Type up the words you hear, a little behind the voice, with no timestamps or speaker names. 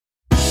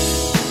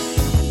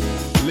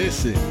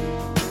Listen,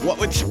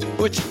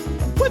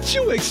 what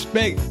you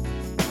expect?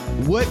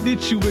 What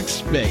did you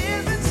expect?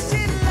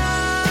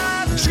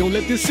 I'm just gonna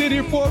let this sit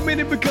here for a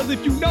minute because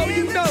if you know,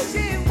 you know.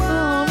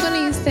 Oh, I'm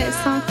gonna use that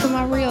song for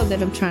my reel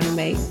that I'm trying to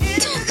make.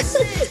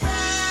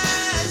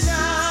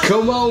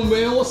 Come on,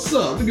 man. What's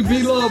up? Look at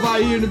B-Love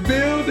out here in the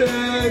building.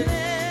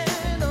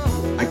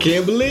 I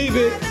can't believe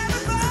it.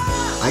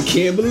 I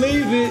can't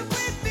believe it.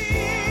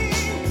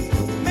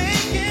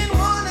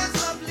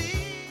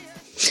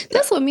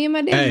 That's what me and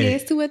my daddy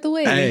danced to at the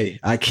wedding. Hey,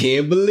 I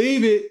can't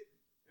believe it.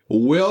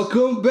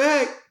 Welcome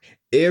back,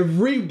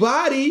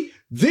 everybody.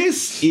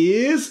 This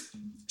is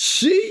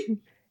She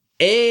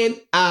and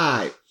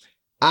I.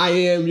 I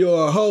am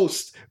your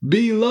host,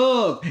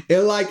 B-Love.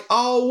 And like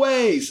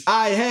always,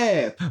 I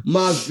have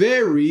my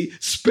very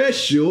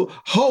special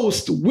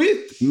host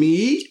with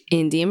me,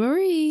 India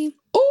Marie.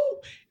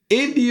 Oh,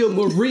 India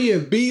Marie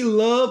and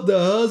B-Love, the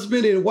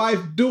husband and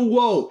wife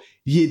duo.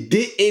 You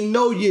didn't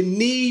know you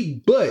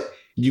need, but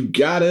you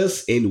got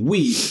us, and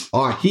we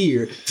are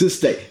here to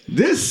stay.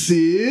 This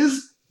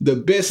is the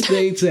best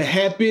thing to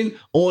happen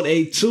on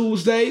a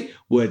Tuesday.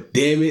 Well,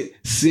 damn it,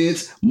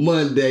 since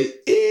Monday.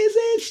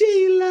 Isn't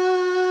she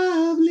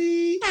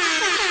lovely?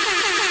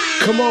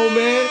 Come on,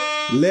 man.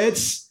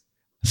 Let's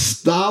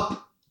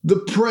stop the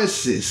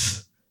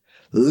presses.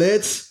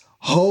 Let's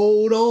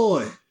hold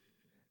on.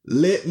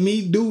 Let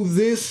me do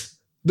this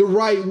the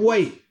right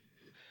way.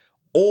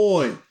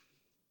 On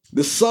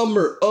the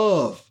summer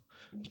of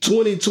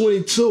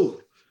 2022,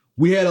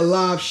 we had a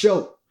live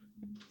show.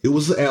 It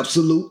was an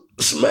absolute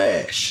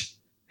smash.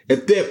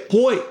 At that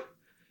point,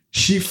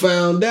 she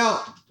found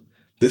out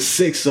the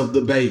sex of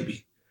the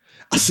baby.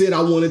 I said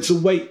I wanted to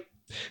wait.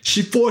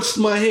 She forced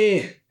my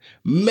hand,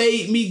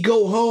 made me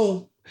go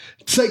home,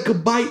 take a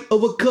bite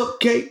of a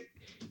cupcake.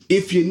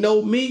 If you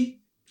know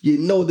me, you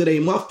know that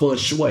ain't my feng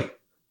shui.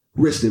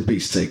 Rest in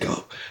peace,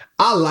 Takeoff.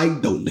 I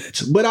like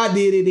donuts, but I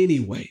did it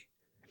anyway.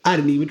 I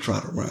didn't even try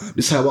to rhyme.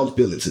 This is how I'm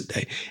feeling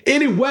today.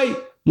 Anyway,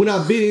 when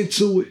I bit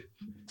into it,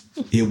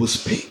 it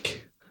was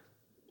pink.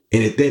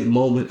 And at that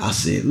moment, I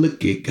said,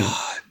 look at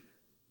God.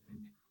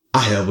 I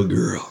have a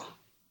girl.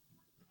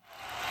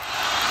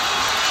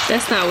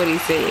 That's not what he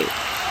said.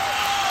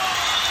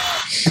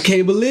 I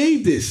can't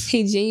believe this.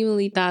 He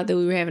genuinely thought that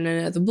we were having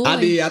another boy. I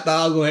did. I thought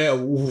I was going to have,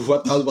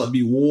 I thought I was about to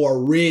be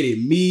war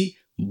ready. Me,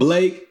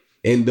 Blake,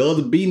 and the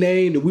other B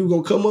name that we were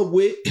going to come up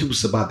with, it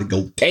was about to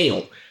go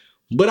down.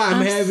 But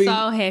I'm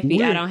so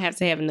happy I don't have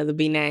to have another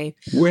B name.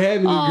 We're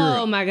having a girl.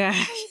 Oh my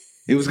gosh.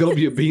 It was going to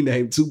be a B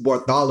name too,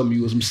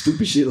 Bartholomew or some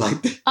stupid shit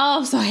like that. Oh,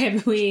 I'm so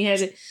happy we ain't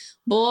had it.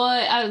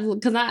 Boy,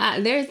 because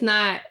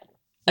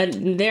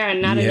there are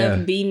not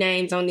enough B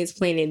names on this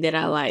planet that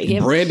I like.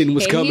 Brandon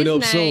was coming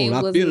up soon.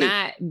 I feel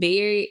not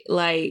buried.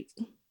 Like,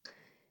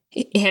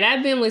 had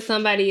I been with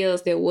somebody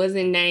else that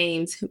wasn't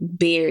named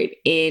Barrett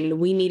and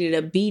we needed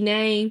a B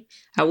name,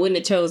 I wouldn't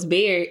have chose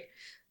Barrett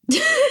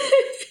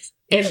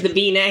as the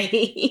B name.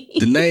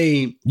 The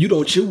name, you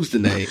don't choose the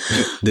name.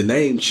 The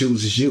name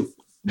chooses you.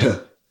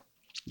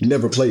 You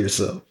never play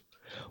yourself.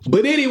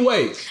 But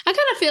anyway. I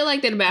kind of feel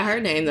like that about her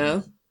name,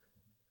 though.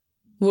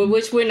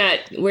 Which we're not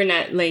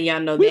letting y'all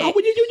know that.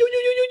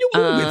 You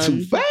went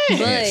too fast.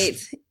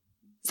 But,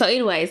 so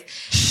anyways.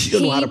 She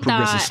don't know how to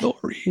progress a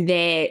story.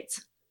 That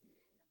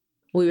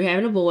we were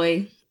having a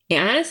boy.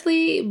 And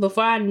honestly,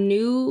 before I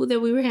knew that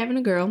we were having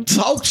a girl.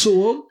 Talk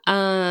to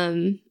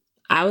him.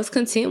 I was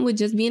content with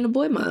just being a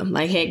boy mom.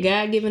 Like, had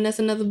God given us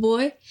another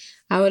boy,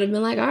 I would have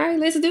been like, all right,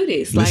 let's do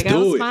this. Let's I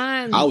was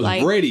fine. I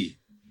was ready.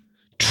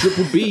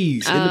 Triple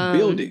B's in the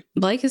building.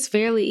 Blake is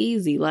fairly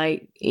easy.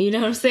 Like, you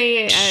know what I'm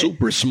saying?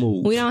 Super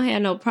smooth. We don't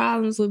have no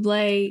problems with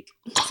Blake.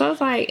 So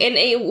it's like, and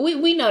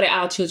we know that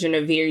our children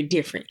are very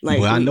different. Like,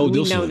 well, I know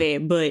we know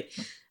that. But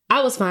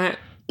I was fine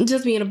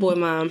just being a boy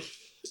mom.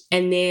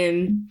 And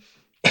then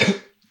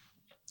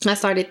I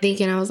started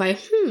thinking, I was like,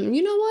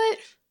 you know what?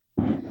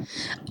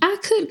 I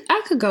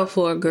could go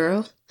for a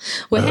girl.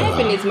 What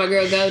happened is my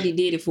girl Goldie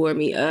did it for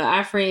me.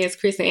 Our friends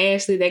Chris and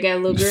Ashley, they got a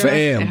little girl.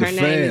 And her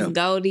name is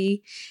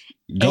Goldie.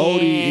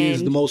 Goldie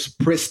is the most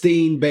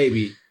pristine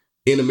baby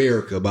in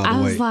America, by the way.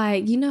 I was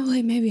like, you know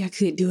what? Maybe I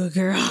could do a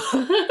girl.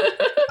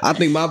 I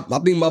think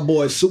my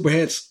boy is super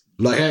handsome.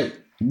 Like, hey,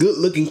 good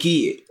looking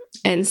kid.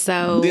 And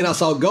so then I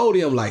saw Goldie.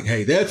 I'm like,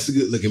 hey, that's a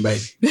good looking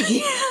baby.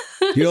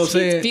 You know what I'm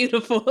saying?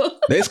 Beautiful.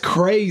 That's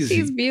crazy.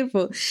 She's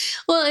beautiful.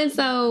 Well, and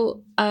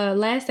so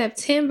last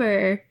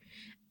September,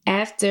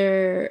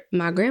 after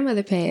my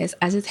grandmother passed,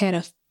 I just had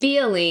a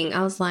feeling.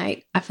 I was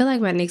like, I feel like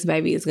my next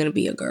baby is going to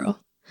be a girl.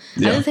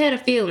 Yeah. I just had a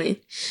feeling.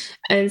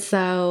 And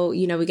so,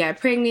 we got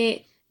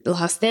pregnant,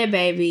 lost that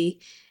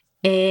baby.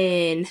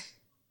 And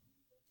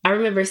I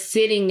remember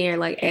sitting there,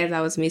 like, as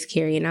I was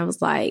miscarrying, I was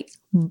like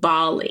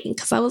bawling.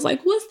 Because I was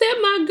like, what's that,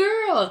 my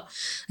girl?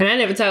 And I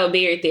never told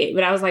Barrett that,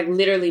 but I was like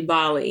literally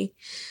bawling.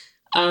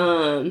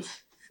 Thinking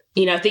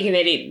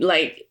that it,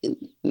 like,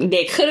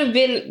 that could have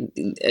been,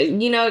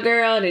 a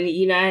girl.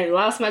 And, I had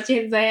lost my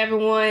chances of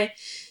having one.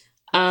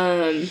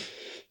 Then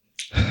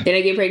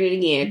I get pregnant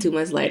again 2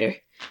 months later.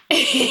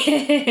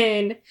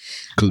 And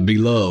Cause be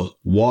love,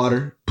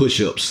 water,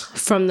 push-ups.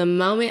 From the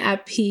moment I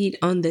peed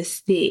on the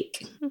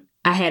stick,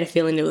 I had a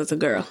feeling it was a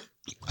girl.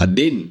 I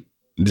didn't.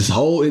 This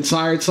whole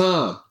entire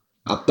time,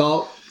 I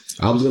thought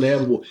I was gonna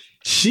have a boy.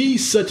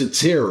 She's such a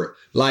terror.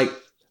 Like,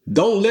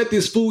 don't let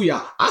this fool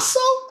y'all. I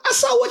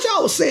saw what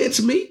y'all was saying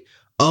to me.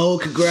 Oh,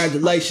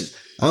 congratulations.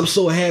 I'm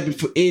so happy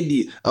for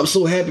India. I'm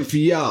so happy for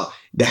y'all.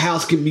 The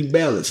house can be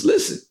balanced.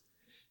 Listen,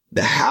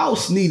 the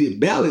house needed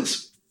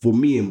balance for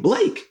me and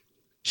Blake.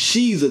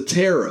 She's a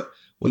terror.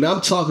 When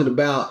I'm talking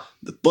about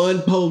the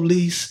fun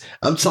police,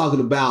 I'm talking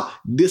about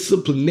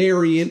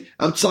disciplinarian,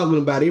 I'm talking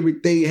about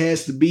everything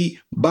has to be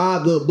by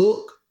the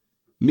book.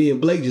 Me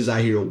and Blake just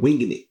out here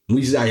winging it.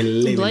 We just out here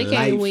living Blake life.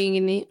 ain't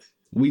winging it.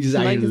 We just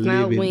out Blake here is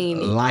not living winging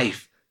it.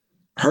 life.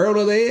 Her on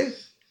the other hand,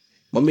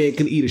 my man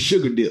can eat a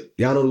sugar dip.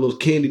 Y'all know the little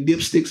candy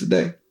dip sticks a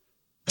day?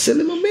 I said,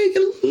 let my man let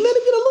him get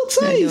a little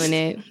taste. Not doing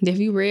that. Have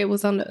you read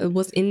what's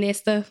in that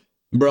stuff?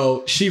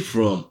 Bro, she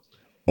from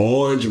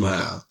Orange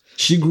Mile.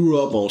 She grew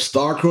up on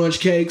Star Crunch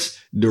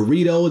cakes,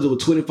 Doritos that were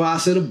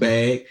 25 cents a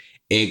bag,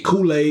 and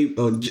Kool-Aid.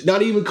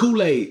 Not even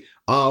Kool-Aid.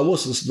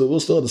 What's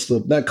the other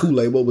stuff? Not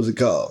Kool-Aid. What was it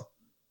called?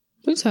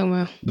 What you talking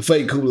about? The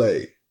fake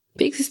Kool-Aid.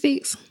 Pixie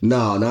Sticks?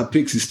 No, not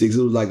Pixie Sticks.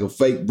 It was like a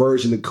fake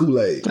version of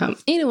Kool-Aid.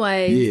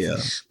 Anyway. Yeah.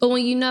 But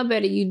when you know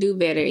better, you do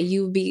better.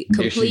 You would be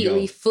completely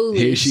Here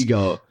foolish she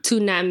go. to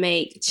not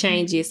make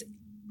changes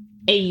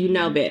and you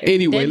know better.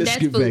 Anyway, let's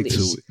get back to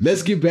it.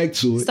 Let's get back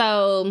to it.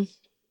 So,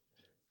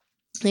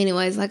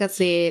 anyways, like I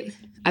said,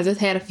 I just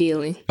had a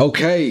feeling.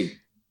 Okay.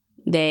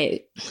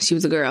 That she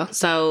was a girl.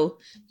 So,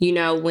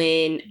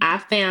 when I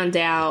found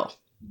out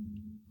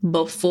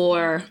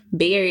before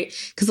Barry,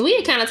 because we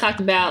had kind of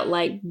talked about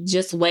like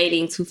just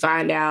waiting to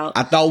find out.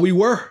 I thought we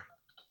were.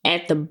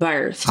 At the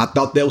birth. I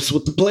thought that was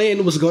what the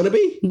plan was going to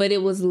be. But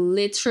it was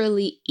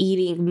literally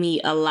eating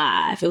me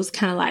alive. It was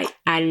kind of like,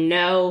 I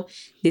know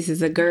this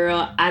is a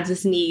girl. I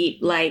just need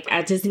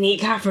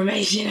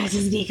confirmation. I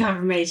just need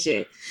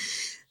confirmation.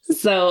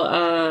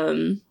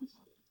 So,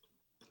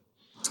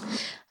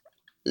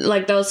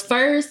 like those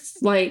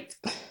first, like,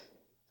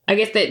 I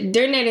guess that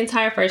during that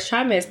entire first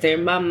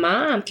trimester, my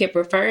mom kept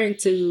referring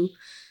to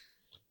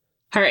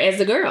her as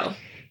a girl.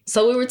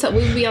 So we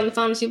would be on the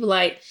phone and she'd be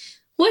like,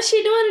 what's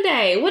she doing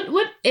today?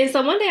 What? And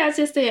so one day I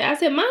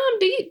said, Mom,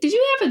 did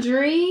you have a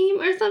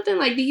dream or something?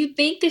 Like, do you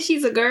think that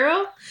she's a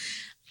girl?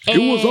 And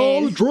it was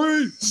all a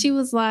dream. She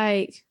was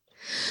like,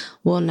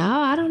 well, no,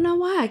 I don't know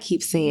why I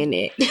keep saying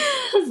it.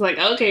 I was like,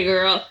 okay,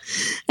 girl.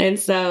 And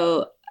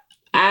so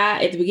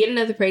at the beginning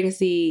of the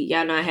pregnancy,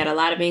 y'all know I had a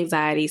lot of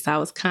anxiety. So I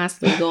was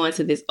constantly going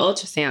to this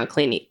ultrasound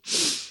clinic.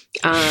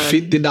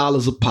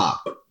 $50 a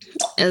pop.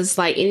 It's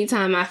like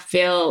anytime I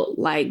felt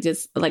like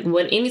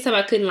anytime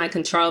I couldn't like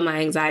control my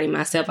anxiety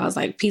myself, I was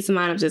like, peace of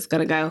mind, I'm just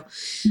gonna go.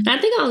 And I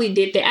think I only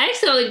did that. I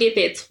actually only did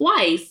that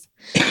twice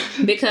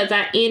because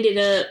I ended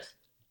up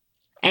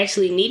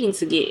actually needing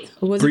to get,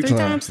 was it 3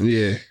 times?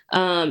 Yeah.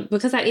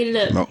 Because I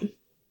ended up,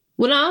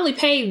 well, I only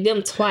paid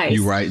them twice.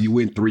 You're right. You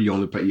went 3, you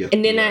only paid. Yeah.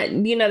 And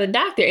then the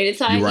doctor, and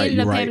so I ended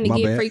up having to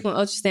get frequent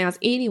ultrasounds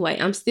anyway.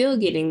 I'm still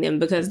getting them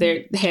because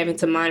they're having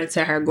to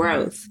monitor her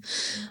growth.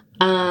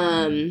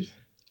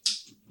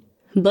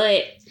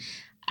 But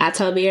I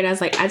told Beard, I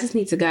was like, I just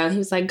need to go. He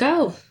was like,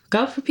 go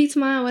for peace of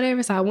mind,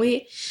 whatever. So I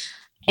went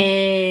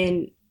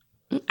and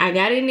I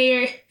got in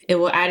there.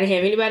 I didn't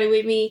have anybody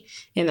with me.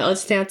 And the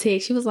ultrasound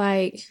tech, she was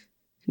like,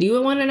 do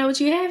you want to know what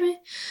you're having?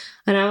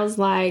 And I was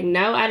like,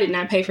 no, I did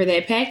not pay for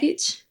that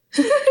package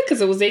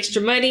because it was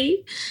extra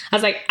money. I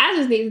was like, I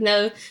just need to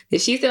know that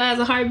she still has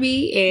a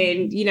heartbeat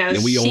and,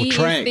 and we on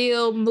track. Is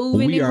still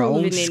moving we and are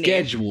moving on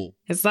schedule.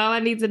 That's all I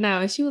need to know.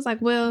 And she was like,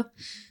 well,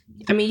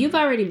 I mean, you've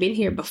already been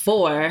here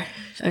before.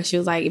 And she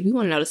was like, if you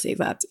want to know the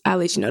sex, I'll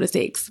let you know the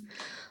sex.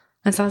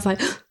 And so I was like,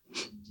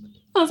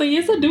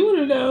 yes, I do want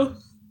to know.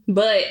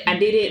 But I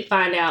didn't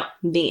find out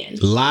then.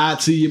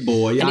 Lied to you,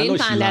 boy. Y'all know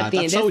she lied.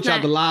 Then. I told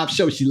y'all the live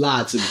show she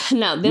lied to me.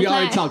 No, we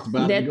already talked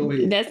about it. Go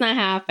ahead. That's not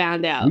how I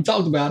found out. We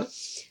talked about it.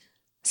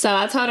 So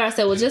I told her, I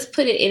said, well, just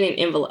put it in an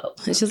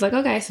envelope. And she was like,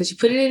 okay. So she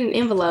put it in an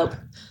envelope.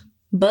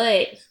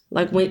 But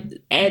like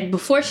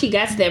before she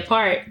got to that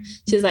part,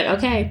 she was like,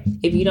 okay,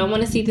 if you don't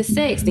want to see the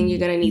sex, then you're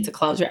going to need to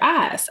close your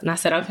eyes. And I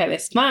said, okay,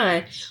 that's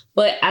fine.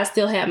 But I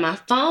still had my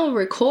phone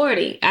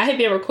recording. I had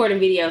been recording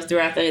videos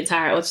throughout the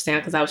entire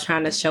ultrasound because I was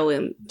trying to show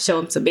him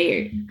to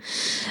Barry.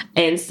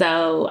 And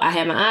so I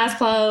had my eyes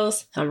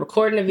closed. I'm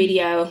recording the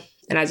video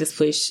and I just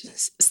push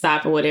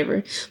stop or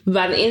whatever. But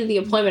by the end of the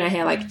appointment, I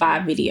had like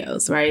 5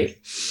 videos, right?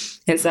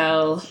 And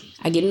so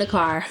I get in the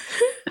car.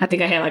 I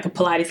think I had like a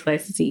Pilates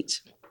class to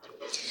teach.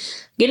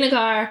 Get in the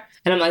car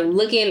and I'm like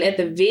looking at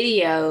the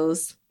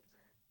videos,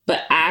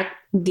 but I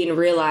didn't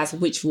realize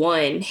which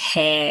one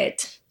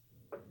had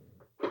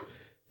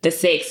the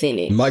sex in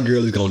it. My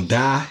girl is gonna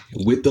die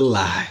with the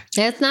lie.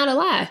 That's not a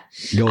lie.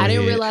 I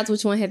didn't realize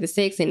which one had the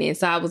sex in it.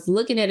 So I was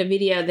looking at a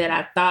video that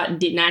I thought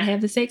did not have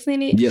the sex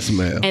in it. Yes,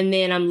 ma'am. And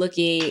then I'm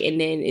looking and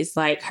then it's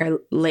like her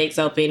legs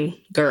open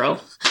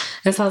girl.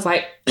 And so I was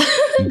like,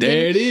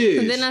 There it is.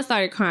 And then I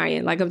started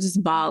crying. Like, I'm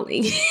just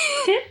bawling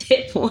at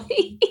that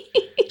point.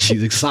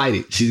 She's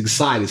excited.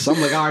 So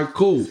I'm like, all right,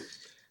 cool.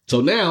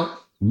 So now,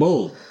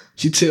 boom.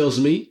 She tells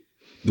me,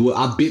 well,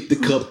 I bit the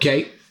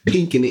cupcake,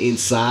 pink in the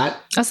inside.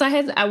 So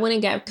I went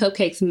and got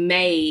cupcakes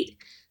made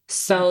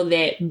so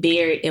that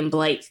Barrett and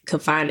Blake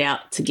could find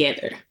out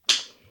together.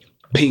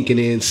 Pink in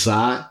the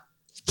inside.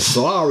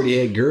 So I already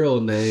had girl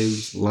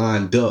names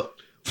lined up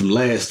from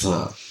last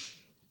time.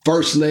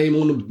 First name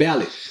on the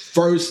ballot.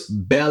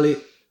 First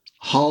ballot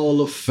Hall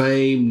of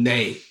Fame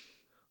name.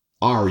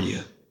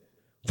 Arya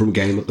from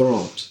Game of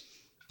Thrones.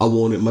 I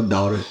wanted my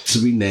daughter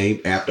to be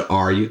named after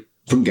Arya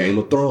from Game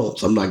of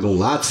Thrones. I'm not going to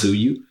lie to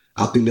you.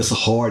 I think that's a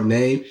hard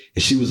name,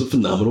 and she was a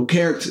phenomenal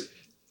character.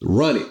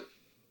 Run it.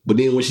 But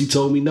then when she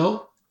told me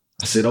no,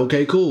 I said,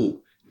 okay,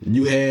 cool.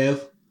 You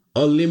have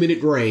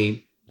unlimited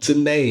reign to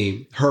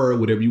name her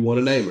whatever you want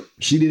to name her.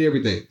 She did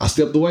everything. I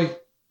stepped away.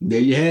 There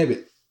you have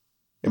it.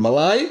 Am I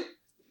lying?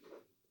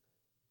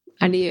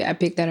 I did. I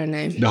picked out her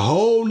name. The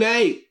whole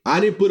name. I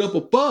didn't put up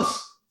a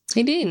fuss.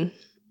 He didn't.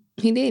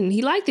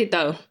 He liked it,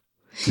 though.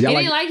 He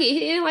didn't like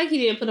it. He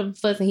didn't put up a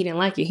fuss and he didn't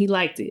like it. He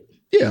liked it.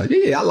 Yeah.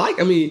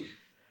 I mean,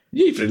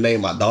 you ain't finna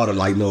name my daughter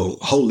like no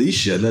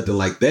Holisha, nothing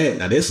like that.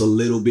 Now, that's a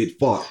little bit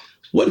far.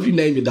 What if you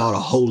named your daughter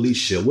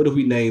Holisha? What if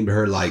we named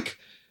her like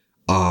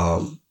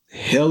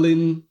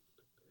Helen,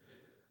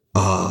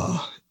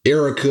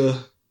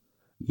 Erica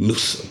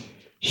Newsom,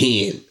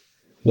 Hen?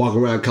 Walk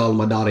around calling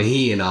my daughter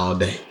Hen all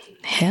day.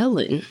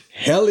 Helen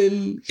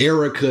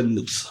Erica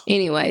Newsom.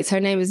 Anyways, her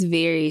name is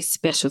very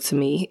special to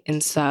me.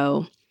 And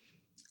so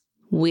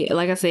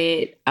like I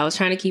said, I was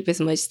trying to keep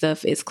as much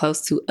stuff as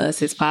close to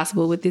us as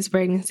possible with this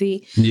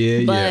pregnancy.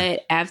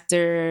 But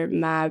after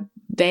my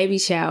baby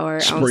shower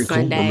on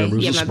Sunday,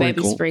 my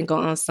baby sprinkle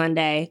on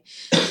Sunday,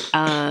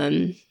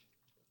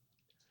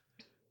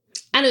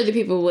 I knew that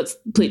people would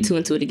put two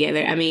and two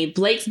together. I mean,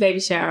 Blake's baby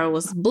shower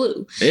was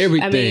blue.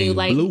 Everything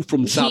blue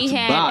from top to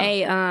bottom. He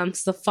had a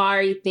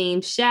safari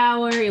themed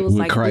shower. It was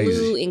like crazy.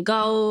 Blue and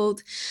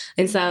gold.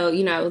 And so,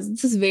 it was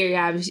just very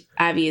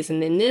obvious.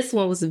 And then this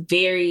one was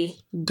very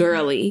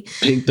girly.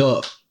 Pinked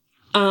up.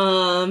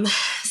 So,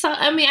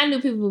 I mean, I knew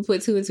people would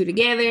put two and two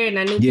together, and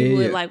I knew people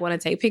would like want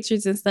to take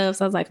pictures and stuff.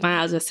 So I was like, fine,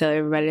 I'll just tell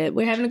everybody that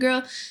we're having a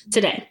girl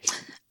today.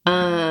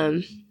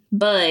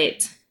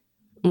 But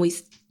we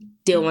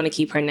still want to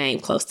keep her name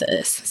close to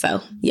us.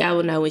 So y'all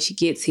will know when she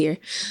gets here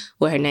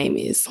what her name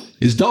is.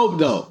 It's dope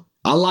though.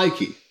 I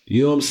like it.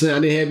 You know what I'm saying? I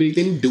didn't have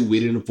anything to do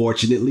with it,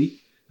 unfortunately.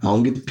 I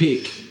don't get to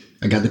pick.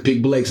 I got to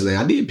pick Blake's name.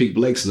 I did pick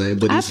Blake's name,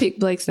 but I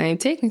picked Blake's name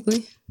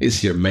technically.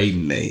 It's your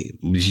maiden name.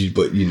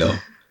 But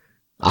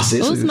I said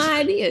it was my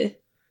idea.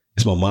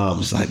 It's my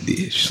mom's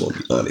idea. She's gonna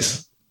be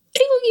honest.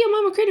 You gonna give your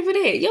mama credit for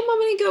that? Your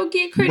mama didn't go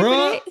get credit for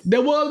that.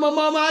 That was my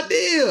mama's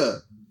idea.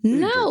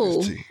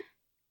 No.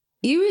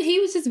 He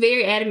was just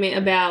very adamant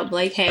about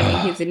Blake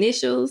having his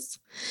initials.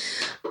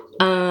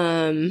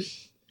 And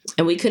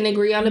we couldn't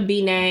agree on a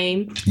B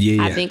name.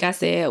 Yeah. I think I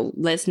said,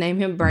 let's name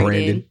him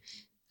Brandon.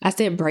 I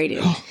said Braden.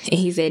 And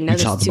he said, no,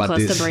 that's too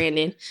close to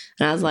Brandon.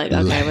 And I was like,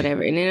 okay,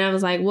 whatever. And then I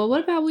was like, well,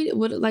 what about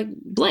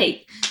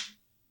Blake?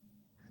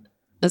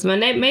 That's my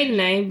maiden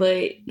name,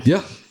 but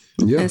yeah.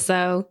 And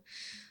so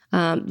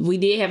we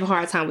did have a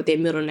hard time with that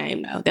middle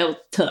name, though. That was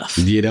tough.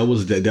 Yeah, that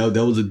was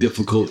a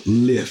difficult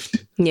lift.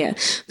 Yeah,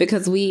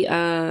 because we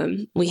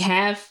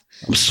have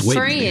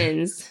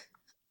friends,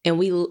 and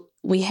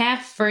we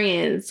have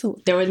friends.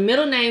 There were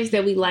middle names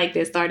that we liked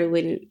that started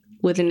with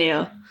an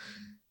L.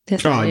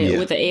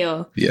 With an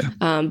L. Yeah.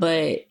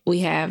 But we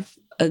have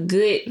a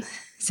good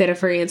set of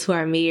friends who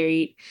are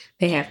married.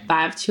 They have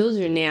 5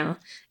 children now,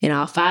 and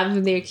all 5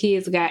 of their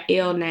kids got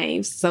L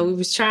names. So we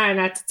was trying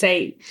not to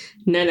take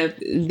none of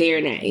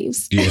their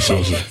names. Yeah,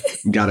 so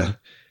gotta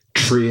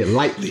tread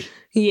lightly.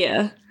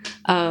 Yeah.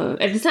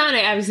 At the time,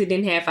 they obviously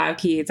didn't have 5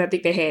 kids. I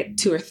think they had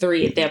 2 or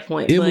 3 at that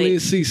point. Emily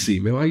and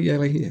Cece, man, why you act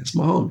like it's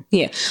my homie?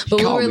 Yeah,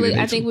 but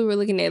I think we were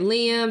looking at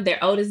Liam.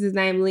 Their oldest is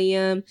named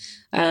Liam,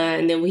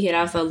 and then we had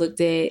also looked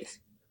at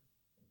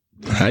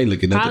I ain't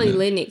looking at probably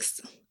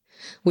Lennox,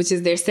 which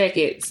is their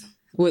second,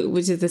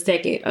 which is the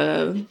second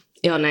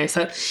L name.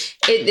 So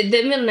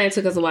the middle name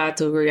took us a while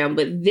to agree on,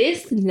 but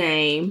this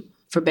name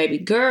for baby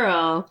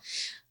girl,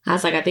 I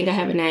was like, I think I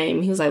have a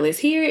name. He was like, let's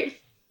hear it.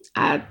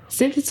 I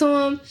sent it to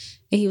him,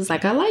 and he was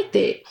like, I liked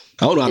it.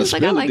 I don't know how to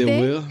spell it that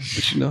well,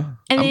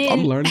 but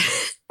I'm learning.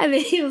 And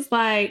then he was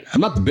like,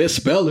 I'm not the best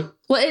speller.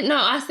 Well, no,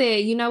 I said,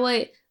 you know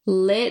what?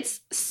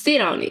 Let's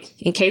sit on it.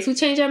 In case we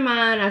change our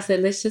mind, I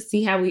said, let's just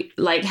see how we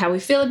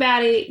feel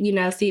about it,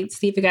 see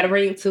if it got a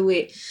ring to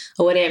it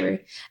or whatever.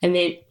 And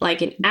then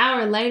like an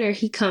hour later,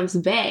 he comes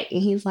back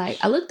and he's like,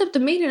 I looked up the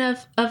meaning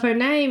of her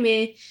name,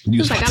 and he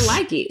was like, I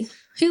like it.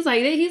 He was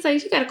like,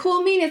 she got a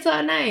cool meaning to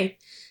her name.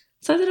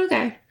 So I said,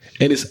 okay.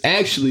 And it's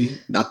actually,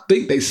 I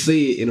think they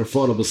say it in the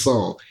front of a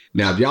song.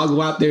 Now, if y'all go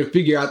out there and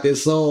figure out that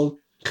song,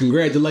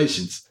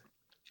 congratulations.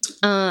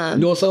 You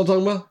know what song I'm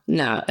talking about?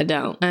 No, I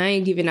don't. I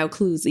ain't giving no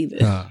clues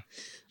either.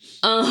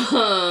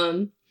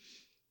 Oh,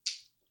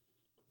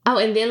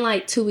 and then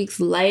like 2 weeks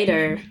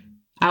later,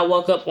 I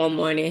woke up one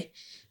morning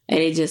And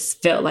it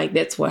just felt like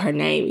that's what her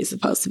name is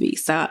supposed to be.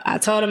 So I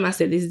told him, I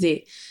said, this is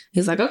it.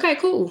 He's like, okay,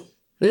 cool.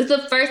 This is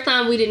the first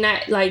time we did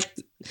not like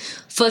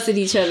fuss at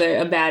each other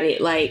about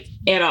it, like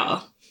at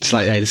all. It's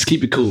like, hey, let's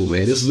keep it cool,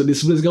 man. This is what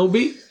it's gonna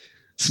be.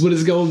 This is what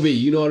it's gonna be.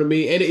 You know what I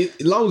mean? And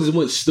as long as it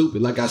wasn't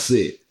stupid, like I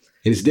said,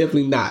 and it's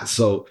definitely not.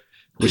 So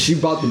when she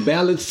brought the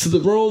balance to the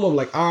room, I'm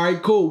like, all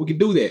right, cool, we can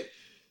do that.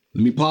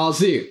 Let me pause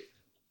here.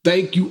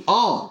 Thank you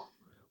all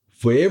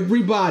for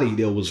everybody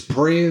that was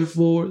praying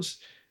for us.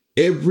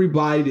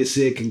 Everybody that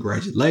said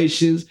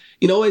congratulations.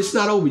 You know, it's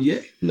not over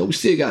yet. You know, we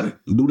still gotta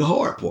do the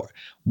hard part.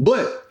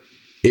 But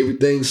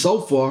everything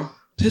so far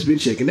has been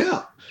checking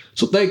out.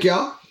 So thank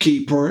y'all.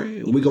 Keep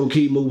praying. We're gonna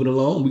keep moving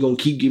along. We're gonna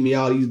keep giving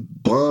y'all these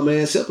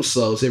bomb-ass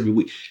episodes every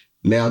week.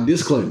 Now,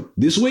 disclaimer.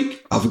 This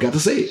week, I forgot to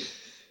say it.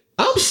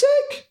 I'm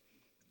sick.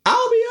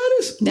 I'll be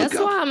honest. That's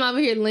why I'm over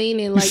here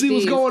leaning like see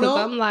this. What's going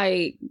on? I'm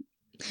like...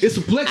 It's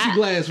a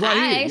plexiglass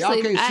right here.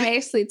 I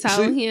actually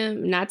told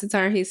him not to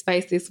turn his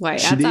face this way.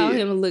 I told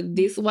him to look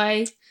this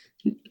way.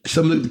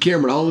 Some look at the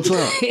camera all the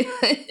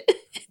time.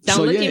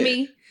 Don't look at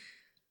me.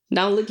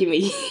 Don't look at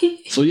me.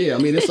 So yeah, I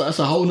mean that's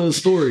a whole nother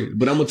story.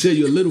 But I'm gonna tell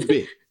you a little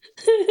bit.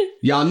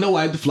 Y'all know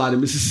I had to fly to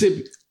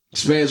Mississippi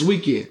this past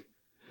weekend.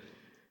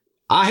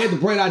 I had the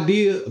bright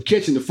idea of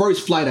catching the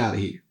first flight out of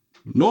here.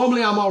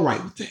 Normally I'm all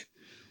right with that.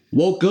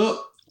 Woke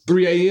up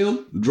 3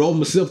 a.m., drove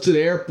myself to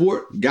the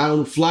airport, got on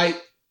the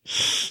flight.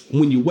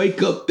 When you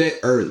wake up that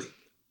early,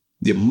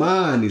 your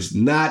mind is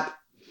not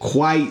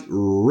quite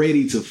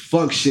ready to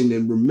function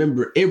and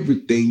remember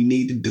everything you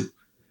need to do.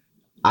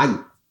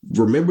 I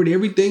remembered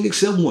everything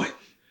except one.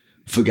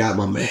 Forgot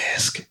my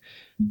mask.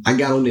 I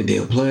got on that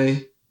damn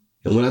plane,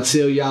 and when I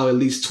tell y'all at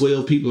least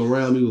 12 people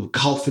around me were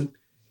coughing,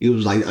 it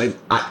was like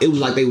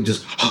they were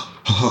just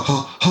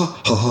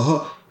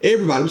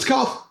everybody was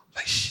coughing.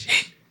 Like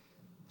shit.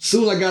 As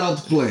soon as I got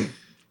off the plane,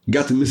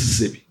 got to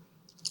Mississippi.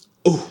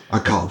 Oh, I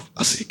coughed.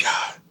 I said,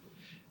 God,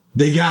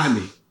 they got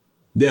me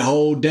that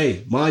whole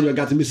day. Mind you, I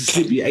got to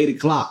Mississippi at 8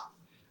 o'clock.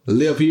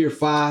 Left here at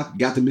 5,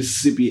 got to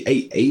Mississippi at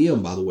 8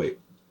 a.m., by the way.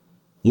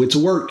 Went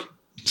to work,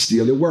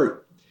 still at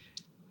work.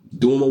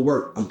 Doing my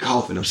work, I'm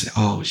coughing. I'm saying,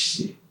 oh,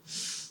 shit.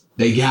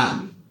 They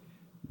got me.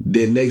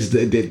 The next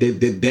day,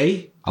 that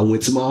day, I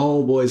went to my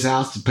homeboy's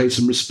house to pay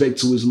some respect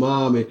to his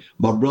mom and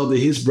my brother,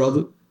 his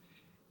brother.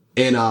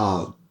 And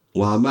while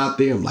I'm out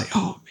there, I'm like,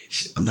 oh, man,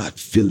 shit, I'm not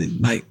feeling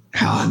like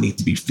how I need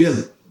to be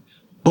feeling.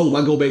 Boom,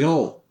 I go back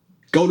home.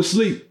 Go to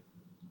sleep.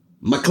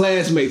 My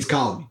classmates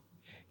call me.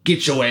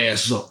 Get your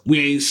ass up.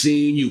 We ain't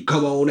seen you.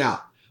 Come on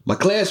out. My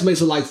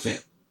classmates are like fam.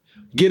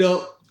 Get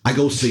up. I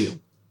go see them.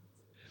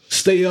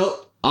 Stay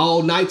up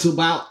all night till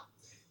about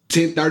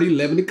 10:30,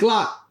 11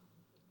 o'clock.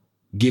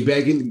 Get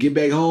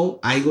back home.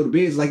 I ain't go to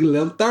bed. It's like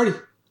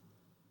 11:30.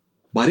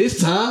 By this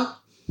time,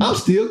 I'm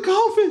still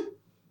coughing.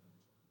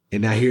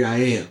 And now here I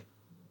am.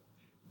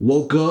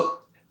 Woke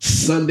up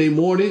Sunday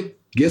morning.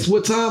 Guess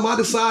what time I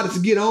decided to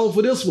get home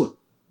for this one?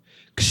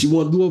 Because she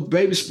wanted to do a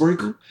baby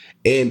sprinkle.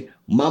 And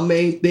my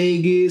main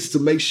thing is to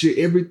make sure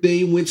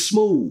everything went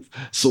smooth.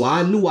 So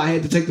I knew I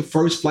had to take the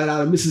first flight out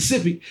of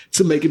Mississippi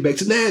to make it back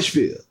to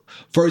Nashville.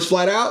 First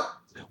flight out,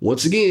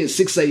 once again,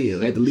 6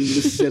 a.m. I had to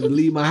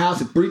leave my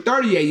house at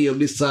 3:30 a.m.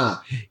 this time.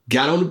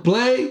 Got on the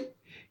plane,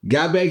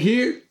 got back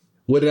here.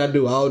 What did I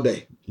do all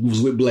day? It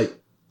was with Blake.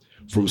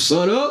 From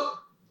sun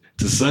up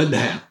to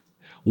sundown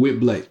with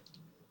Blake.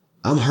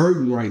 I'm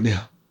hurting right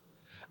now.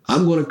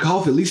 I'm going to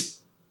cough at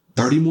least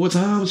 30 more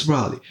times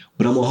probably.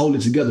 But I'm going to hold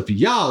it together for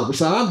y'all. That's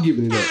how I'm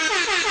giving it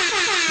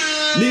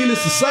up.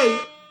 Needless to say,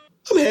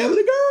 I'm having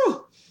a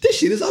girl. This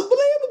shit is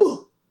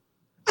unbelievable.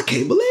 I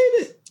can't believe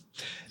it.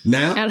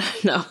 Now. I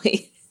don't know.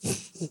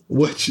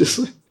 What you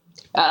say?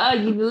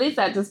 At least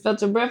I just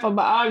felt your breath on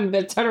my arm. You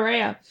better turn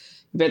around.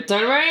 You better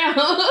turn around.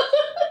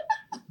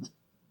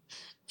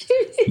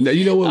 Now,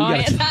 you know what?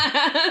 We got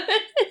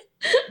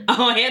I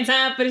don't have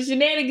time for the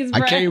shenanigans,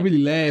 bro. I can't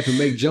really laugh and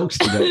make jokes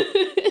today.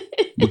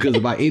 Because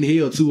if I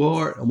inhale too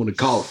hard, I'm going to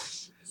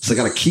cough. So I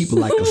got to keep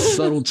like a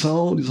subtle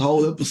tone this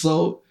whole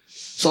episode.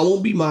 So I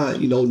won't be my,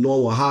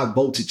 normal high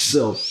voltage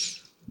self.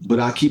 But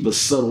I keep a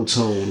subtle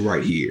tone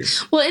right here.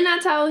 Well, and I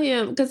told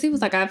him, because he was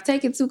like, I've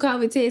taken 2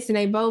 COVID tests and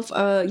they both,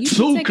 you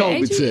should take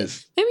COVID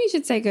tests. Maybe you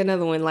should take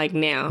another one like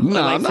now.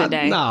 Nah, like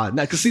today. Nah,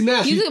 because see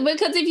now.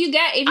 Because if you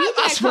got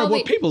I swear,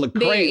 COVID, people are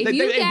crazy.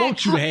 They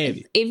want you to have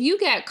it. If you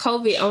got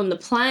COVID on the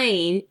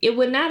plane, it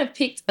would not have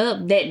picked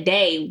up that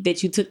day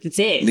that you took the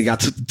test. Nigga, I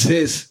took the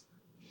test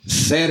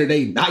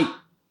Saturday night.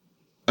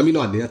 I mean,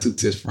 no, I did. I took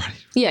the test Friday.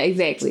 Yeah,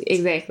 exactly.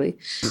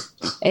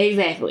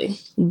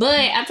 But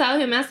I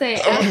told him, I said,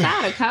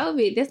 outside of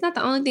COVID, that's not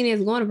the only thing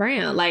that's going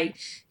around. Like,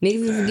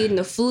 niggas is getting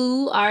the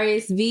flu,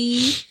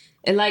 RSV,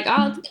 and like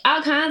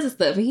all kinds of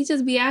stuff. And he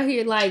just be out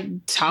here like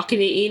talking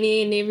to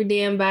any and every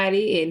damn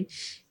body. And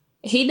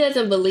he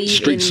doesn't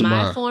believe in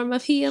my form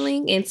of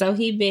healing. And so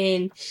he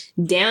been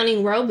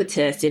downing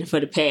Robitussin for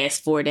the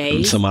past 4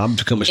 days. I'm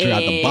coming straight out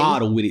the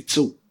bottle with it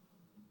too.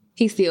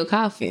 He's still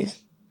coughing.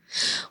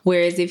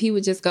 Whereas if he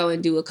would just go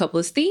and do a couple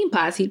of steam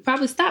pots, he'd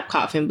probably stop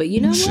coughing. But you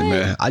know Listen, what?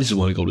 man, I just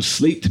want to go to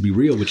sleep, to be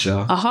real with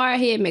y'all. A hard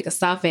head make a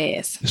soft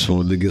ass.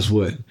 So guess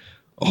what?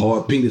 A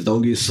hard penis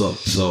don't get sucked.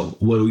 So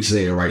what are we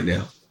saying right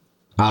now?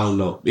 I don't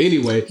know.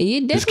 Anyway.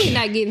 You're definitely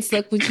not getting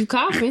sucked with you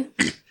coughing.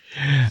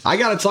 I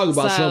got to talk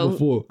about something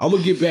before. I'm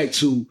going to get back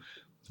to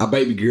a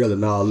baby girl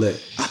and all that.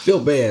 I feel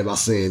bad about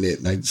saying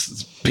that. Like,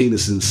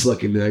 penis and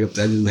sucking. I just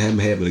haven't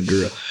having a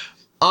girl.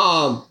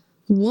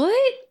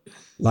 What?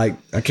 Like,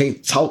 I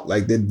can't talk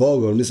like that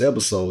vulgar on this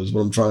episode is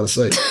what I'm trying to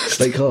say.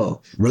 Stay calm.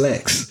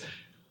 Relax.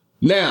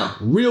 Now,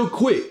 real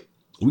quick,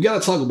 we got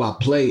to talk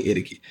about plane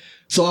etiquette.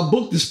 So I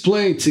booked this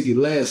plane ticket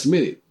last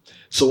minute.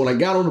 So when I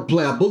got on the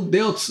plane, I booked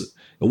Delta.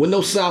 And with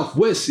no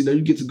Southwest,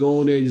 you get to go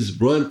on there and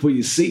just run for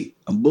your seat.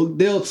 I booked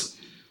Delta.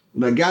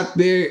 When I got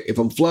there, if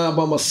I'm flying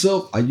by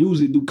myself, I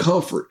usually do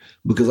comfort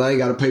because I ain't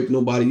got to pay for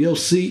nobody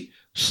else's seat.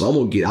 So I'm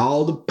going to get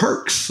all the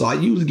perks. So I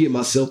usually get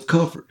myself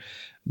comfort.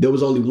 There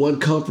was only one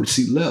comfort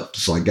seat left.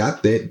 So I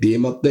got that, did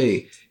my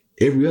thing.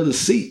 Every other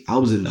seat, I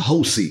was in the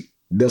whole seat.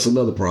 That's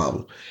another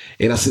problem.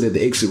 And I sit at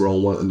the exit row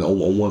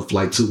on one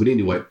flight too. But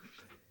anyway,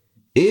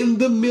 in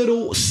the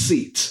middle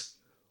seat,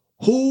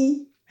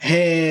 who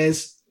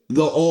has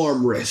the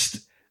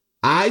armrest?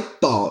 I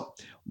thought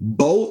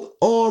both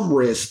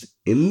armrests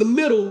in the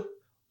middle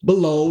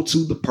belong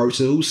to the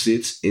person who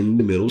sits in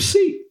the middle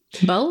seat.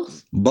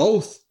 Both?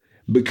 Both.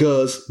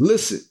 Because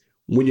listen,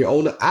 when you're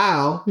on the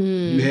aisle,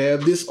 you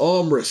have this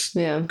armrest.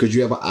 Yeah. Because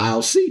you have an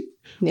aisle seat.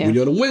 Yeah. When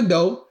you're on the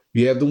window,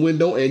 you have the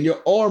window and your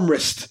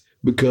armrest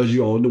because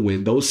you're on the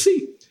window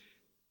seat.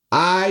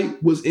 I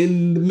was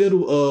in the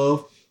middle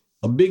of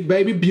a big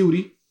baby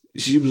beauty.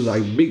 She was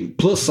like big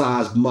plus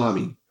size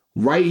mommy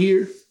right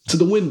here to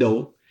the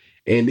window.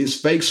 And this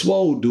fake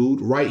swole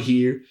dude right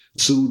here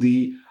to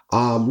the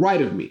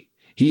right of me.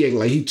 He ain't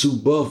like he too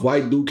buff,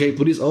 white dude can't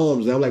put his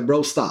arms down. I'm like,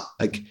 bro, stop.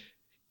 Like,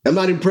 I'm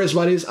not impressed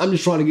by this. I'm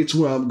just trying to get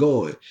to where I'm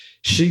going.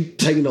 She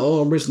taking the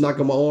armrest,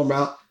 knocking my arm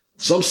out.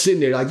 So I'm sitting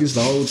there like this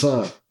the whole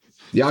time.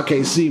 Y'all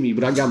can't see me,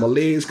 but I got my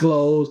legs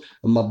closed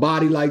and my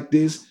body like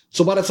this.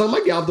 So by the time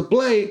I get off the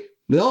plane,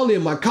 not only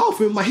am I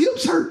coughing, my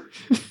hips hurt.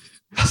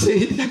 I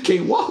said, I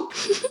can't walk.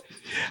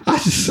 I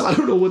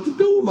don't know what to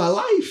do with my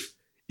life.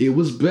 It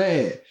was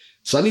bad.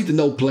 So I need to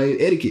know plane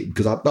etiquette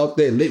because I thought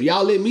that.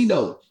 Y'all let me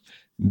know.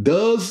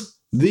 Does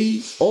the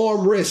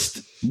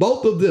armrest,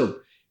 both of them,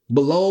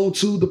 belong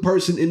to the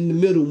person in the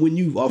middle when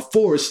you are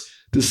forced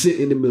to sit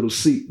in the middle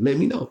seat? Let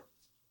me know.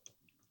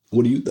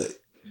 What do you think?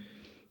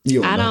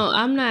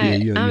 I'm not.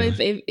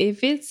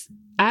 If it's,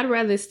 I'd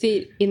rather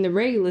sit in the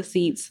regular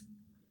seats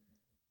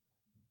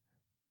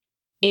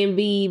and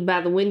be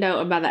by the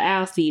window or by the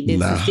aisle seat than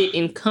to sit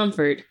in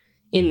comfort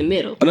in the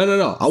middle.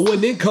 No. I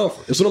wasn't in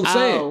comfort. That's what I'm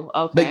saying.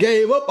 Okay. They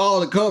gave up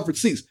all the comfort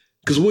seats.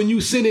 Because when you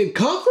sit in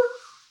comfort,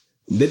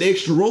 that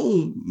extra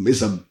room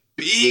is a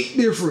big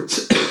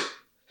difference.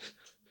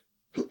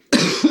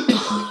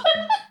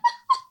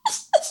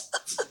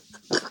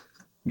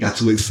 Got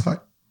too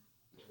excited.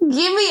 Get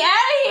me out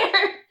of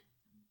here.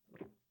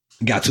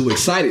 Got too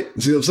excited.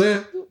 You see what I'm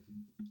saying?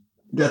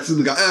 Got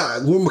to go,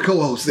 where my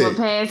co-host at? I'm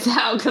pass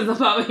out because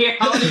I'm over here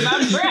holding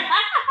my breath.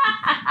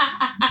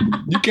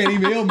 You can't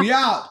even help me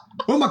out.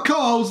 Where my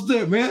co-host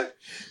at, man?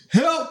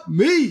 Help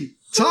me.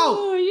 Talk.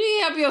 Oh,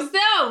 you help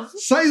yourself.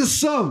 Say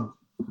something.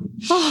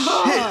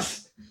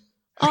 Yes.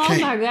 Oh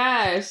my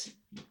gosh.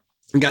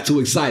 I got too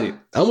excited.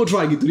 I'm going to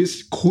try to get through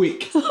this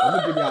quick.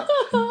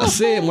 I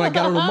said when I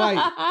got on the mic,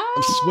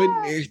 I'm sweating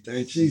and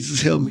everything.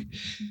 Jesus, help me.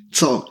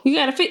 Talk. You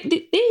got to fit.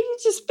 You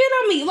just spit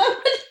on me.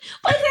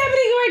 What's happening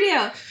right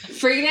now?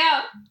 Freaking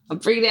out. I'm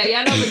freaking out.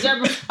 Y'all know I'm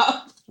a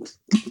germaphobe.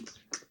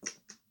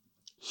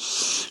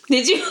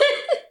 Did you?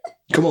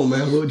 Come on,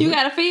 man. You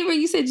got a fever?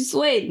 You said you're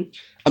sweating.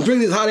 I'm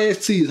drinking this hot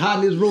ass tea. It's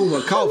hot in this room.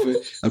 I'm coughing.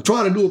 I'm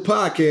trying to do a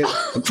podcast.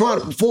 I'm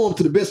trying to perform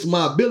to the best of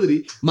my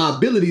ability. My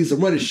abilities are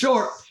running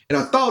short. And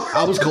I thought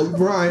I was Kobe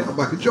Bryant or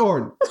Michael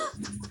Jordan.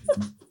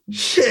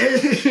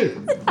 Shit.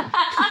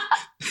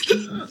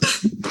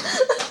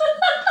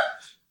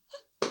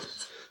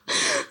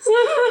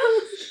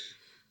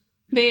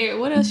 Bear,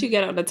 what else you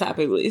got on the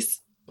topic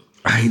list?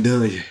 I ain't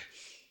done yet.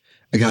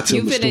 I got to tell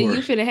them the story.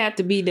 You finna have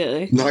to be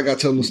done. No, I got to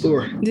tell them the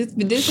story.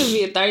 This will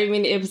be a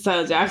 30-minute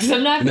episode, y'all. Because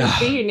I'm not going to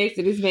sit here next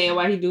to this man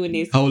while he's doing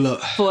this. Hold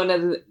up. For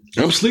another...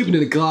 I'm sleeping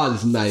in the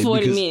closet tonight.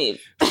 40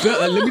 minutes.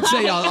 Let me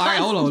tell y'all. All right,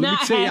 hold on. Let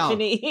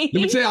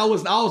me tell y'all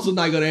what's also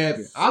not going to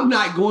happen. I'm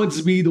not going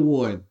to be the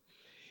one.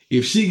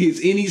 If she gets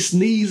any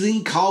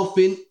sneezing,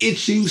 coughing,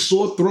 itching,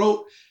 sore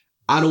throat,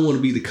 I don't want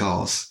to be the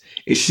cause.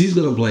 And she's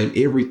going to blame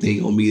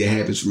everything on me that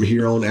happens from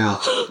here on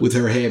out with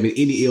her having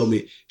any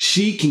ailment.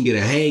 She can get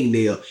a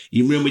hangnail.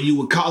 You remember you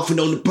were coughing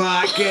on the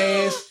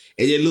podcast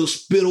and that little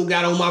spittle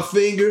got on my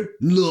finger?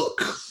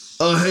 Look,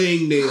 a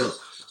hangnail.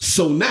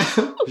 So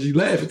now, she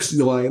laughing because you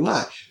know I ain't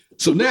lying.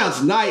 So now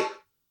tonight,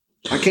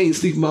 I can't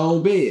sleep in my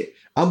own bed.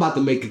 I'm about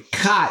to make a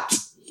cot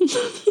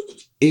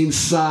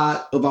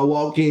inside of our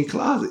walk-in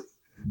closet.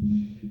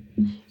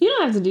 You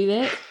don't have to do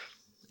that.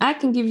 I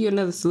can give you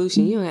another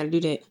solution. You don't got to do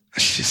that.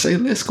 Shit, say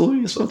let's go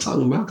in. That's what I'm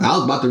talking about. I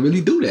was about to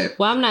really do that.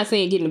 Well, I'm not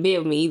saying get in the bed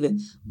with me either,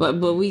 but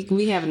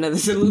we have another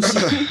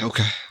solution.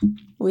 Okay.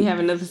 We have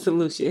another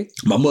solution.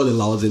 My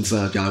mother-in-law is in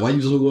town, y'all. Why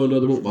you just want to go in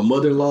another room? My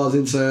mother-in-law is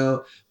in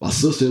town. My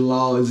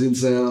sister-in-law is in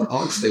town. I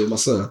can stay with my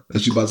son.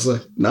 That's what you about to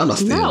say? No, I'm not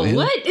staying with him.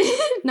 What?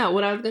 No,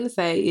 what I was going to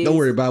say is... Don't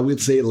worry about it. We'll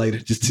say it later.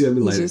 Just tell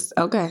me later.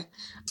 Okay.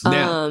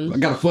 Now, I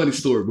got a funny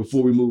story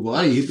before we move on.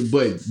 I ain't hit the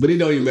button, but it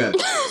don't even matter.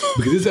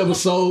 Because this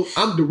episode,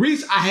 the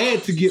reason I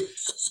had to get...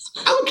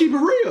 I'm going to keep it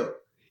real.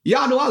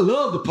 Y'all know I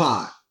love the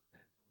pod.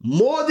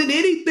 More than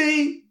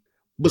anything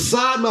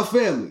beside my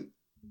family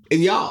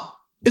and y'all,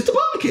 it's the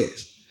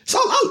podcast. So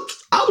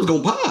I was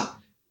going to pod.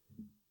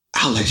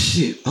 I was like,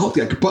 shit, I don't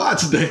think I can pod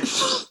today.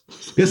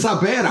 That's how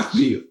bad I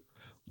feel.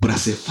 But I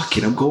said, fuck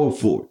it, I'm going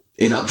for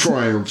it. And I'm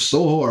trying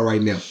so hard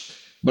right now.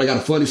 But I got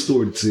a funny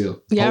story to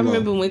tell. Yeah, I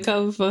remember when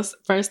COVID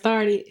first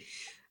started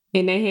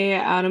and they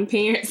had all them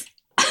parents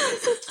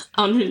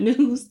on the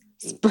news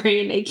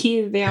spraying their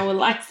kids down with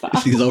Lysol.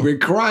 She's over here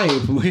crying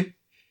for me.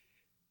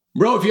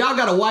 Bro, if y'all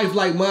got a wife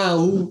like mine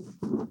who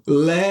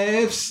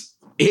laughs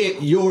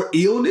at your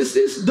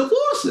illnesses,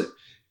 divorce her.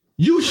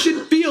 You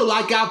should feel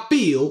like I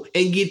feel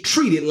and get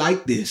treated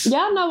like this.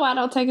 Y'all know why I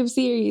don't take him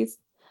serious.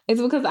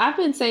 It's because I've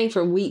been saying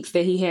for weeks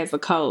that he has a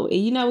cold.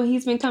 And you know what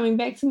he's been coming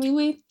back to me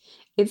with?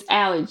 It's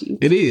allergies.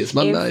 It is.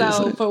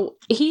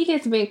 He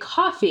has been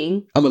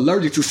coughing. I'm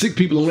allergic to sick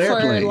people on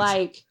airplanes. For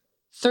like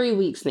 3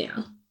 weeks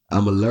now.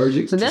 I'm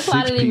allergic. So that's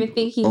why I didn't even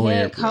think he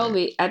had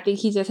COVID. I think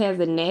he just has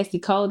a nasty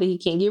cold that he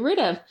can't get rid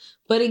of.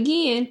 But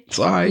again,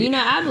 sorry. You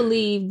know, I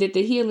believe that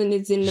the healing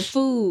is in the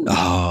food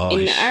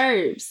and the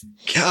herbs.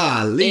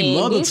 Golly, and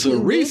Mother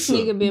Teresa.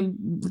 This nigga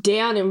been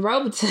down in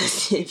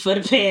Robitussin for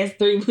the past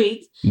 3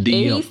 weeks. And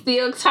he's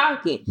still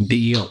talking.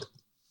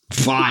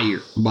 Fire,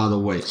 by the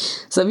way.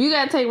 So if you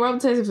got to take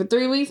Robitussin for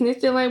 3 weeks and it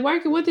still ain't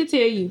working, what they tell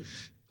you?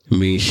 I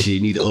mean, shit,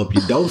 you need to up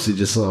your dosage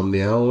or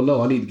something. I don't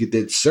know. I need to get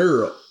that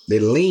syrup.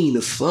 That lean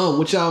or something.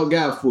 What y'all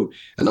got for?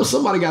 I know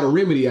somebody got a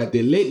remedy out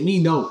there. Let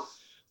me know.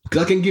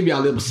 Because I can't give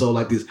y'all an episode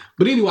like this.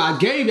 But anyway, I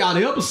gave y'all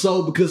the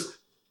episode because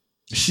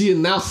she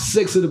announced the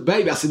sex of the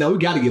baby. I said, no, we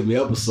got to give them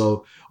the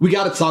episode. We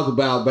got to talk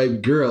about baby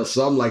girl.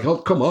 So I'm like, oh,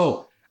 come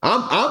on.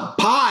 I'm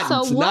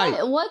podding tonight.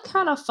 So what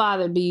kind of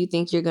father do you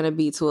think you're going to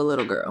be to a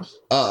little girl?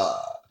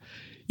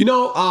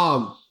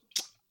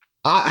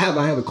 I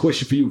have a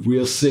question for you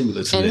real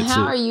similar to that. And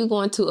how are you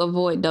going to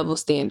avoid double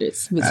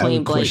standards between Blake? I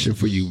have a question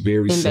for you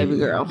very and similar. Baby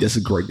girl? That's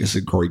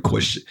a great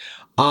question.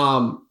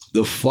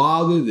 The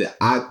father that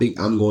I think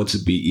I'm going to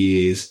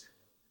be is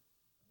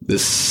the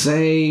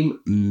same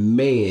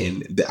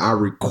man that I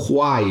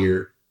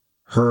require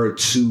her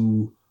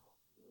to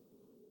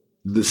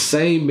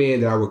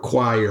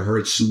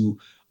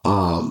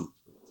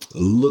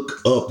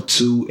look up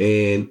to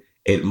and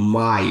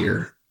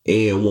admire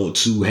and want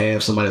to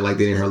have somebody like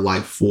that in her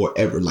life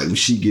forever, like when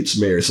she gets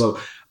married. So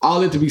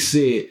all that to be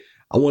said,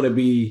 I want to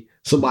be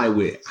somebody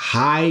with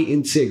high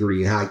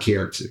integrity and high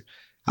character.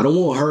 I don't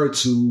want her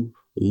to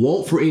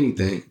want for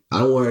anything. I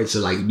don't want her to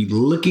like be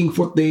looking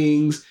for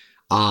things.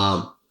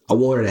 I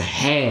want her to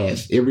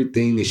have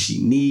everything that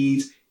she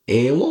needs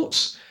and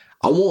wants.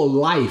 I want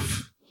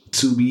life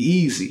to be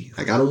easy.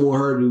 Like I don't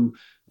want her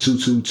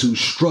to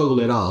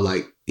struggle at all,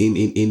 like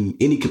in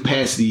any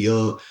capacity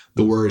of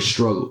the word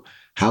struggle.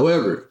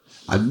 However,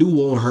 I do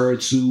want her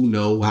to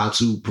know how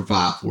to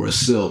provide for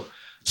herself.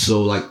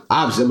 So, like,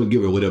 obviously, I'm going to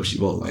give her whatever she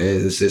wants. Like,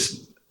 it's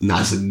just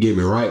not a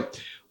given, right?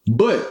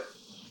 But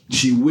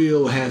she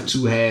will have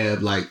to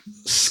have, like,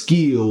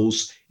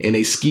 skills and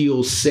a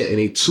skill set and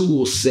a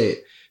tool set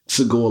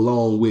to go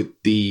along with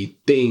the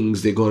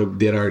things that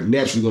are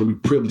naturally going to be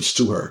privileged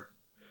to her.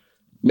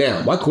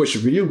 Now, my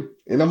question for you,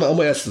 and I'm going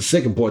to ask the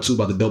second part, too,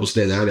 about the double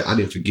standard. I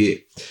didn't forget.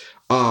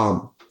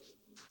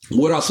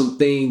 What are some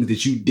things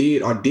that you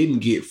did or didn't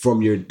get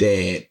from your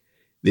dad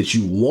that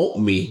you want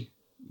me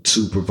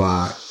to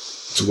provide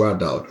to our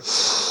daughter?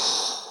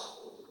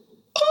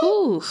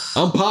 Oof.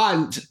 I'm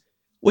podding.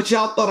 What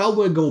y'all thought I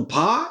wasn't going to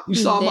pod? You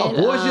saw my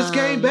voice just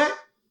came back?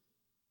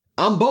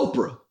 I'm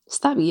Bopra.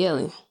 Stop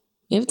yelling.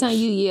 Every time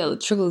you yell, a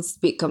trickle of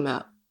spit come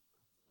out.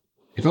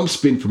 If I'm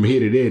spitting from here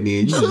to there, then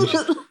you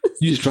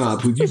just trying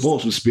to put, you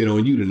want some spit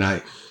on you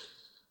tonight.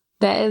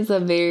 That is a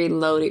very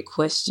loaded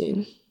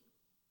question.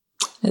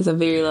 That's a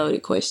very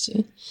loaded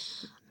question.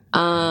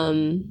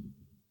 I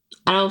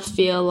don't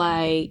feel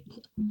like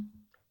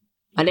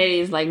my daddy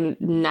is like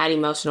not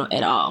emotional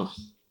at all.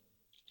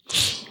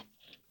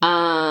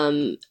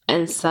 And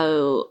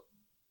so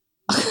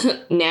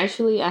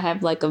naturally I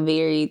have like a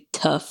very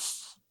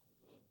tough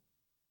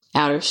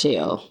outer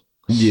shell.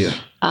 Yeah.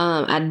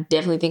 I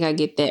definitely think I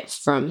get that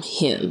from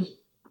him.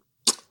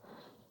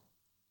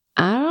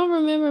 I don't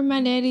remember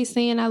my daddy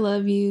saying I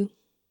love you.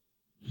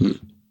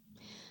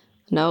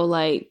 No,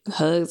 like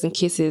hugs and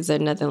kisses or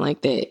nothing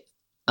like that.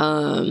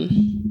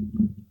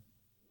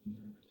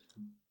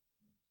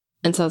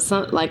 And so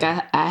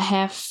I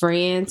have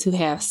friends who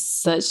have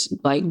such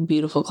like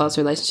beautiful close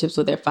relationships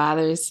with their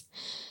fathers.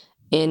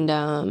 And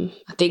I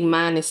think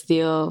mine is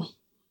still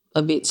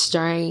a bit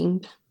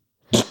strained.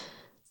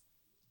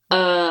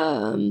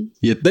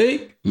 You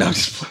think? No, I'm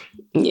just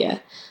playing. Yeah.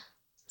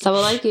 So I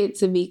would like it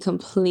to be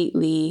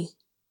completely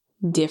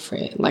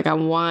different. Like I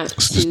want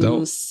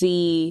to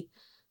see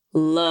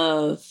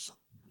love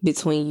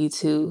between you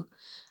two.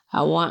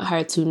 I want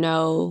her to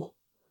know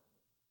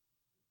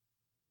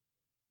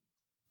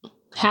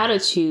how to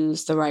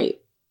choose the right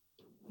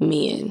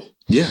men.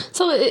 Yeah.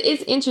 So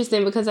it's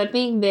interesting because I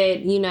think that,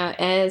 you know,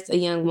 as a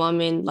young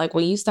woman, like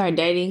when you start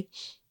dating,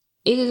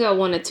 it could go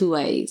one of two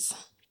ways.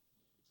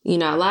 You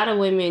know, a lot of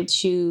women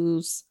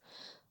choose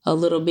a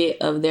little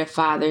bit of their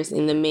fathers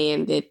in the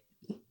man that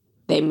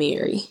they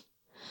marry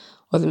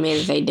or the man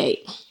that they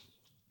date.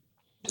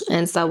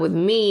 And so with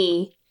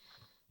me,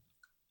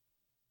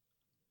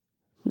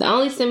 the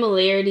only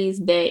similarities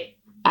that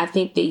I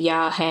think that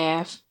y'all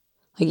have,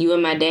 like you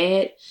and my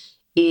dad,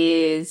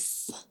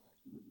 is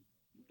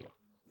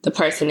the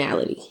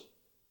personality.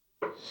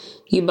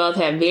 You both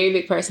have very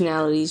big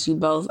personalities. You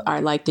both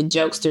are like the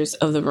jokesters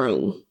of the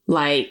room.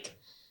 Like,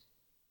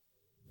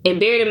 and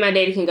Barrett and my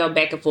daddy can go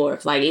back and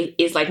forth. Like,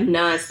 it's like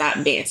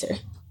nonstop banter.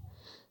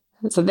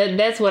 So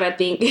that's what I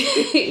think,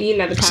 you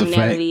know, the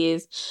commonality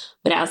is.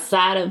 But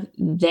outside of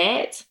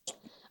that,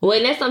 well,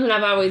 and that's something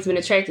I've always been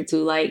attracted to.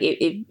 Like,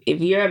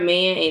 if you're a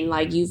man and,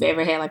 like, you've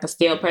ever had, like, a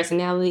stale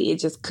personality, it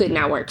just could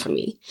not work for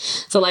me.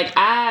 So, like,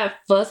 I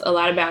fuss a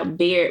lot about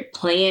Barrett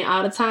playing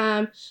all the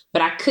time,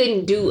 but I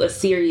couldn't do a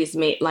serious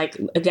man, like,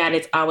 a guy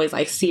that's always,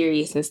 like,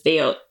 serious and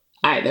stale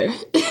either.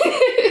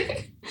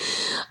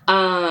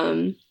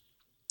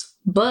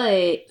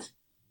 But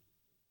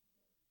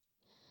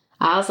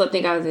I also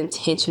think I was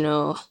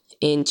intentional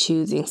in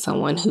choosing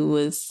someone who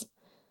was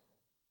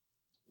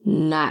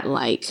not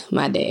like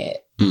my dad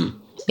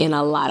in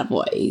a lot of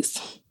ways.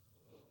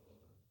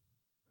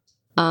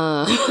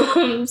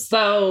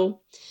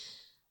 So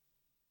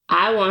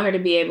I want her to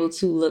be able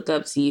to look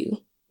up to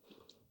you.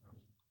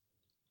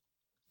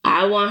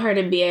 I want her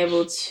to be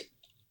able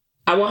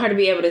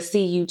to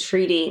see you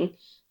treating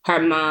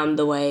her mom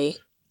the way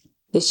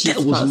that she's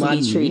supposed to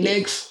be treated.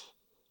 Next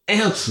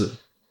answer.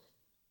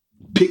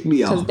 Pick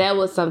me up. Because that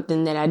was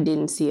something that I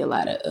didn't see a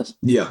lot of.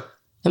 Yeah.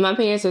 And my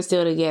parents are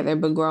still together,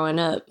 but growing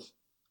up,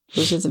 it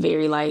was just a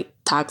very, like,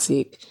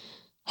 toxic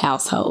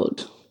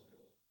household.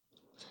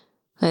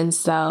 And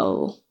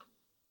so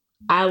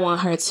I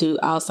want her to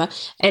also,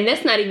 and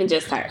that's not even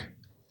just her.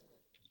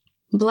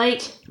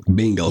 Blake.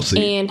 Bingo.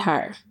 See. And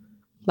her.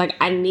 Like,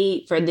 I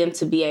need for them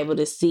to be able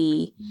to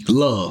see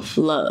love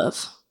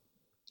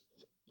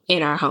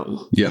in our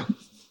home. Yeah.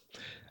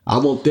 I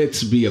want that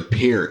to be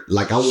apparent.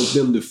 Like, I want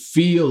them to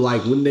feel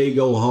like when they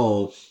go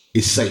home,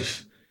 it's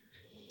safe.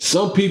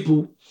 Some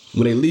people,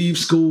 when they leave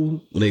school,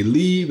 when they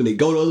leave and they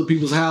go to other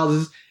people's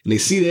houses and they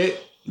see that,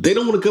 they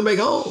don't want to come back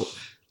home.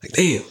 Like,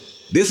 damn,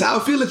 this how I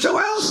feel at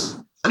your house?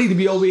 I need to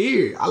be over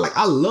here.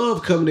 I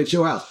love coming at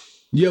your house.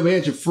 You ever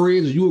had your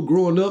friends when you were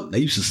growing up, they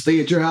used to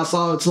stay at your house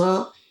all the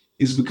time?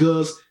 It's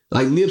because,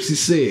 like Nipsey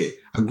said,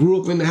 I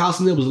grew up in the house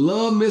and there was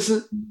love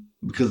missing.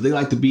 Because they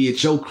like to be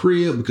at your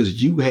crib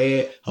because you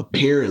had a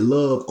parent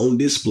love on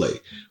display.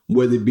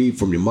 Whether it be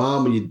from your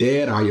mom or your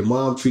dad, or how your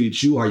mom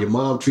treated you, how your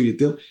mom treated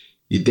them,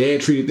 your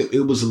dad treated them.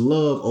 It was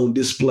love on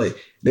display.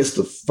 That's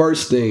the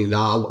first thing that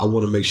I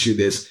want to make sure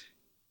that's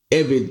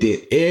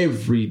evident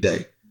every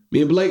day.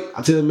 Me and Blake,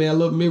 I tell him, man, I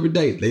love him every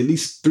day. At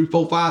least 3,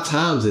 4, 5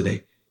 times a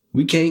day.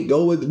 We can't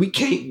go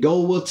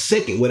a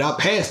second without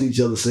passing each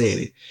other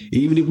saying it.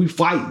 Even if we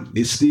fighting,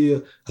 it's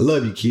still, I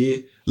love you,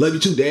 kid. Love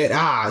you too, Dad.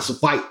 It's a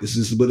fight.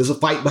 But it's a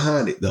fight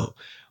behind it, though.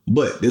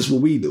 But that's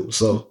what we do.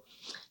 So,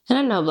 and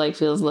I know Blake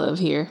feels love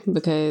here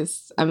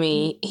because, I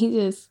mean,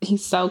 he's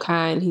so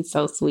kind. He's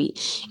so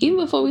sweet. Even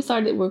before we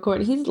started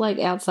recording, he's like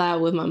outside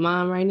with my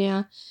mom right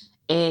now.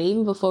 And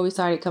even before we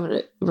started coming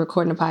to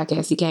recording the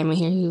podcast, he came in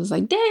here. He was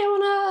like, Daddy, I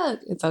want a hug.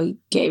 And so he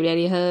gave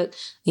Daddy a hug. And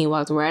he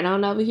walked right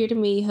on over here to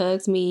me,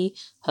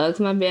 hugs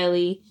my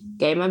belly,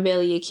 gave my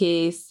belly a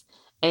kiss.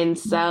 And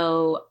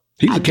so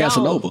he's a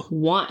Casanova. I don't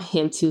want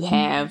him to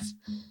have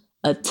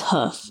a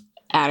tough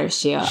outer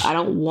shell. I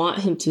don't want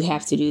him to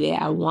have to do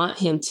that. I want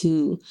him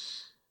to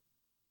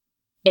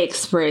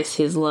express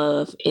his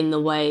love in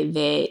the way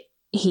that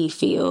he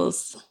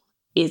feels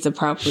is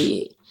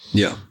appropriate.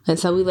 Yeah. And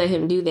so we let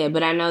him do that.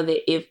 But I know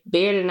that if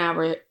Barrett and I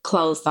were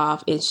closed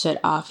off and shut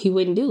off, he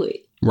wouldn't do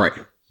it. Right.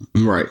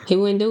 He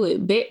wouldn't do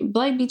it.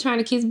 Blake be trying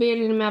to kiss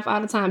Barrett in the mouth all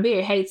the time.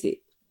 Barrett hates it.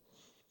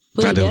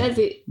 But he does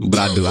it. But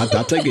I do. I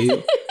take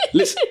it.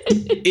 Listen,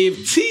 if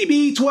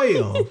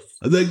TB12,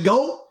 the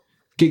GOAT,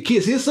 can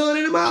kiss his son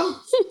in the mouth,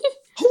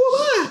 who am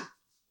I?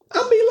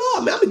 I'm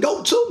be man. I'm the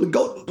GOAT too. The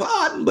GOAT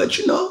pardon, but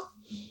you know,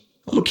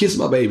 I'm gonna kiss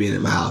my baby in the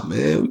mouth,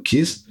 man. We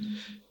kiss.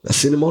 I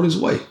send him on his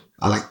way.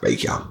 I like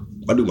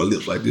bacon. I do my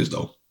lips like this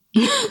though.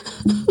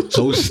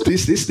 So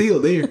it's still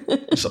there.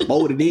 It's a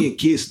folded in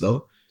kiss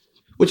though.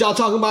 What y'all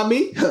talking about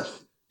me?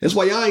 That's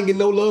why y'all ain't getting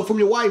no love from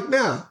your wife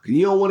now. Cause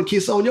you don't want to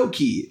kiss on your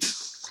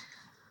kids.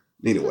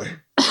 Anyway.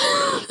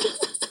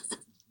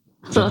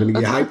 I'm finna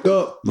get hyped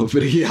up. I'm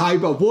finna get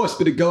hyped up. Voice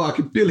finna go. I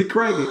can feel it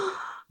cracking.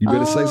 You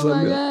better say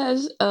something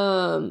else.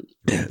 Oh my gosh.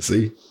 Yeah,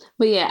 see?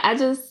 But yeah, I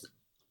just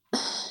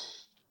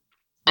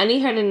I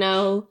need her to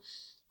know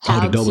All how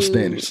the double to.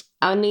 standards.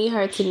 I need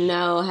her to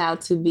know how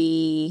to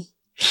be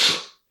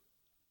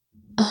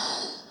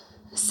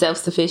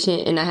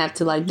self-sufficient and not have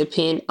to like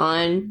depend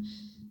on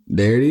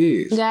There it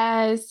is.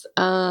 guys.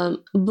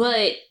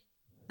 But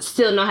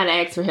still know how to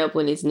ask for help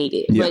when it's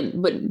needed. Yeah.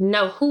 But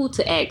know who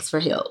to ask for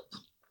help.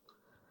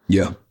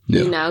 Yeah.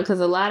 Yeah. You know, because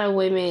a lot of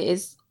women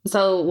is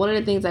so one of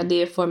the things I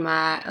did for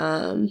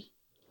my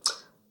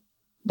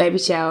baby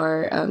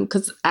shower,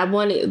 because I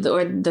wanted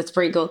or the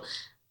sprinkle,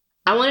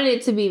 I wanted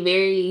it to be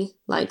very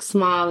like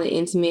small and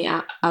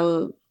intimate.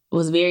 I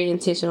was very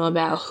intentional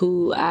about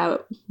who I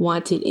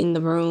wanted in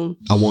the room.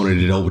 I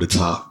wanted it over the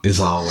top. It's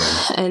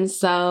always. And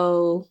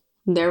so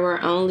there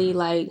were only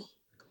like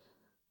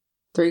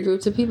 3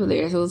 groups of people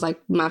there. So it was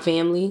like my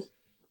family,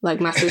 like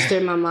my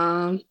sister, my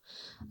mom,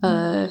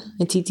 and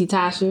TT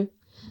Tasha.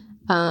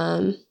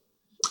 I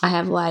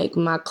have like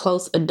my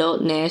close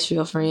adult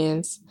Nashville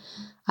friends.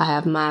 I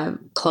have my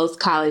close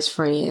college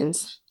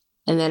friends.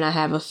 And then I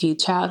have a few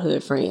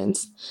childhood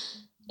friends.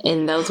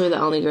 And those were the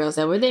only girls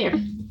that were there.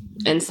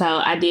 And so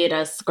I did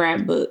a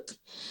scrapbook.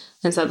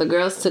 And so the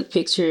girls took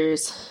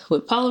pictures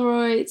with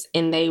Polaroids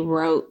and they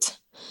wrote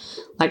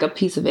like a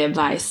piece of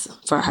advice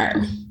for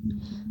her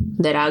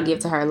that I'll give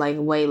to her like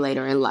way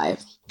later in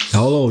life.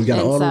 Hold on, you got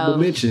an And honorable so-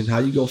 mention. How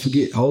you gonna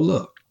forget? Hold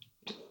up.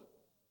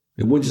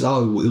 It wasn't just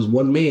all. It was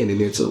one man in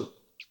there too.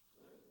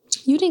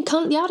 Y'all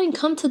didn't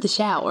come to the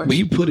shower. But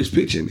he put his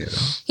picture in there. Though.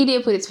 He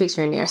did put his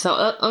picture in there.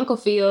 So Uncle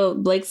Phil,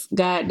 Blake's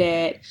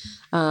goddad,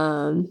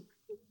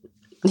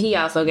 he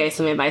also gave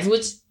some advice,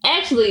 which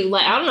actually,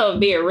 like, I don't know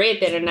if Bear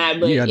read that or not,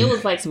 but Yeah, I it did.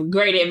 was like some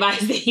great advice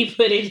that he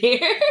put in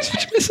there.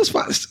 This is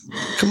fine.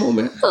 Come on,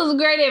 man. It was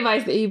great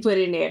advice that he put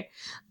in there.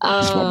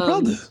 That's my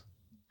brother.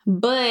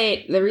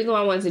 But the reason why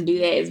I wanted to do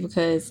that is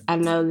because I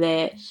know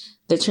that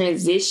the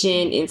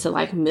transition into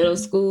like middle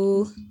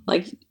school,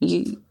 like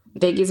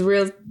that gets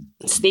real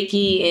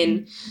sticky,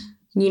 and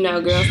you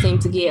know, girls seem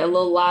to get a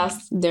little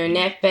lost during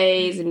that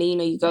phase, and then you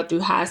know you go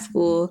through high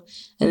school,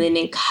 and then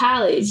in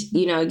college,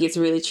 you know, it gets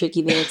really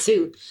tricky there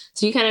too.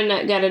 So you kind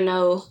of got to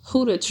know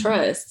who to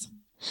trust.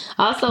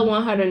 I also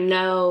want her to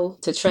know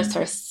to trust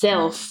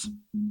herself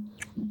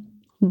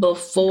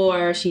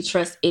before she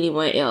trusts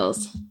anyone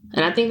else,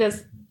 and I think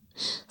that's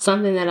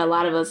something that a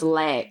lot of us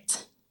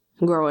lacked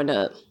growing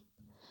up.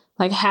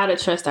 Like how to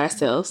trust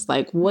ourselves.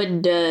 Like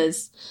what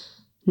does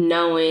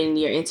knowing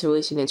your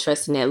intuition and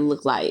trusting that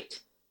look like?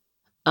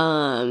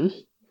 And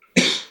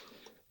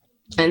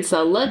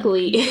so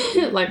luckily,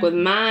 like with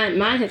mine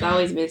has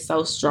always been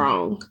so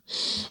strong.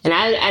 And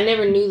I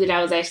never knew that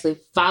I was actually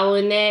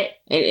following that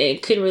and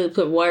couldn't really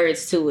put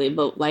words to it.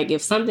 But like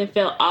if something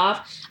felt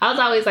off, I was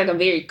always like a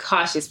very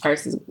cautious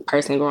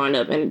person growing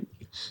up. And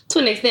to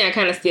an extent, I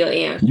kind of still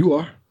am. You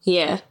are.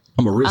 Yeah.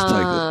 I'm a risk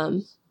taker.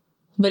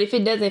 But if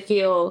it doesn't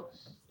feel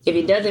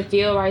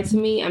right to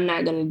me, I'm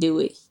not gonna do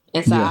it.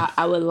 And so Yeah.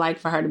 I would like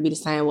for her to be the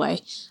same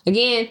way.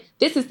 Again,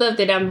 this is stuff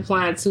that I'm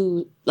applying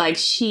to like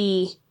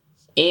she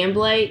and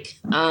Blake.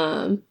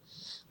 But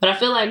I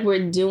feel like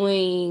we're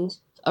doing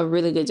a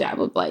really good job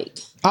with Blake.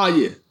 Oh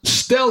yeah,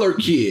 stellar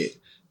kid,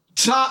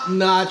 top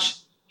notch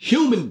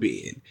human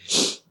being.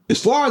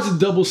 As far as the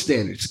double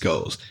standards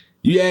goes,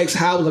 you ask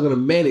how was I going to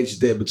manage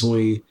that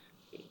between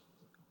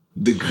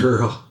the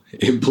girl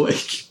and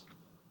Blake?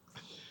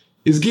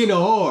 It's getting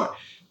hard.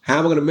 How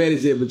am I going to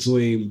manage that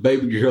between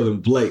baby girl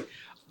and Blake?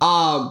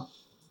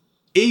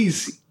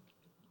 Easy.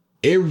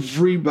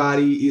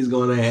 Everybody is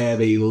going to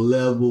have a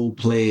level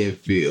playing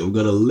field. We're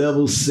going to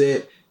level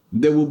set.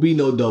 There will be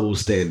no double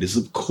standards.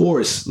 Of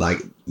course, like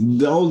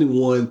the only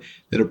one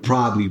that'll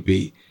probably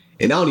be,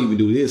 and I don't even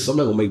do this, so I'm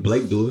not going to make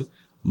Blake do it,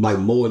 like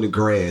mowing the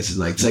grass and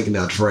like taking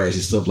out trash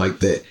and stuff like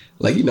that.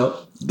 Like, you know,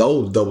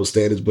 those double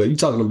standards, but you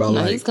talking about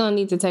No, like... he's gonna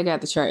need to take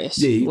out the trash.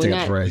 Yeah, you We're take out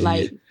not, trash.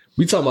 like, Yeah.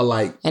 We talking about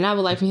like... and I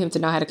would like for him to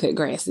know how to cut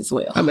grass as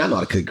well. I mean, I know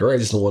how to cut grass, I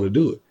just don't want to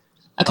do it.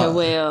 Okay,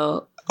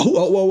 well,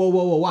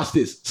 Whoa, watch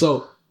this.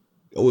 So,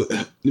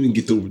 let me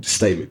get through with the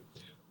statement.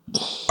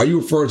 Are you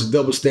referring to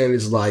double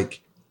standards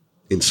like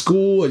in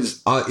school or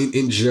just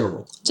in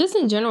general? just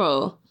in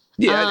general.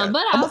 Yeah,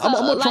 but I'm also,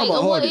 gonna try like, my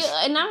well, hardest.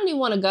 and I don't even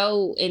want to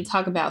go and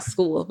talk about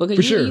school because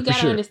For sure, you got to for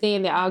sure.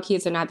 understand that all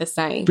kids are not the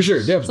same. For sure,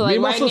 definitely. So Me like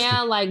and my right sister.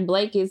 now, like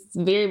Blake is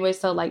very much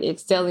so like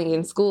excelling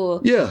in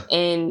school. Yeah.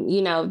 And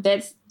you know,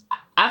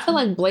 I feel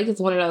like Blake is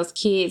one of those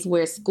kids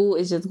where school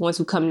is just going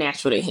to come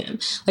natural to him.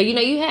 Like, you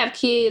know, you have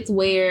kids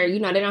where, you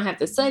know, they don't have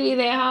to study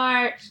that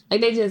hard.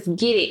 Like they just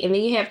get it. And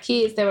then you have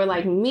kids that were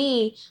like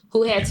me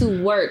who had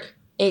to work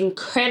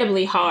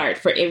incredibly hard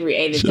for every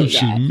A that they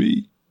got.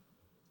 Me.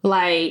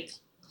 Like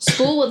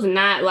school was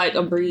not like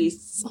a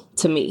breeze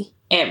to me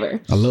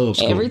ever. I love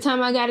school. Every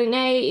time I got an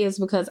A is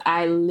because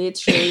I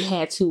literally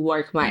had to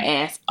work my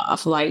ass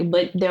off. Like,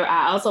 but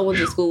I also went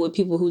to school with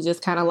people who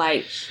just kind of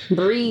like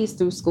breezed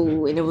through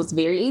school, and it was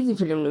very easy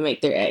for them to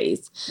make their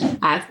A's.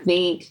 I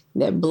think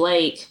that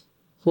Blake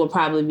will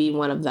probably be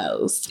one of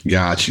those.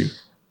 Got you.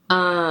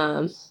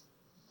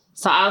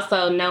 So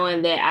also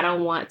knowing that I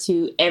don't want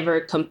to ever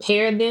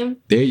compare them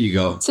There you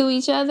go. to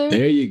each other.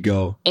 There you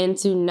go. And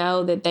to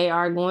know that they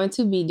are going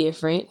to be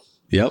different.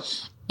 Yep.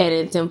 And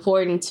it's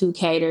important to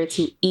cater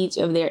to each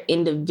of their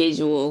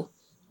individual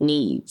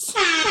needs.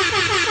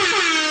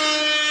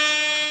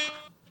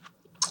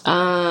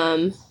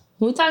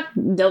 We talk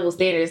double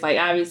standards, like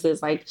obviously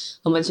it's like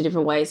a bunch of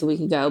different ways that we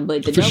could go,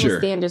 but the double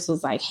standards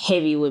was like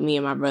heavy with me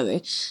and my brother.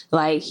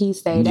 Like he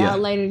stayed out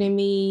later than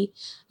me.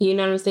 You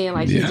know what I'm saying?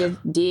 Like he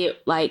just did,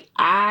 like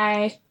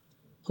I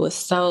was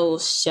so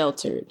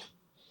sheltered.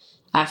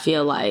 I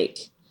feel like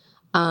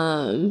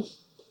I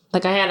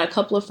had a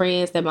couple of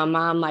friends that my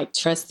mom like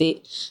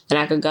trusted and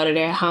I could go to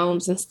their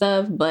homes and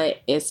stuff.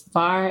 But as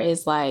far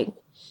as like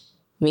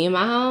me and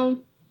my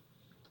home,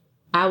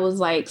 I was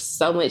like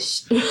so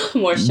much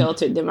more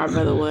sheltered than my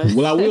brother was.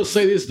 Well, I will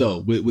say this though.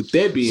 With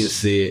that being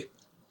said,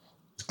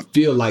 I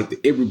feel like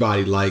that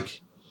everybody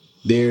like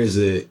there's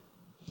an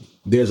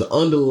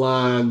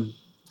underlying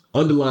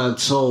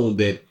tone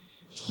that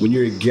when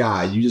you're a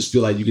guy, you just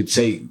feel like you can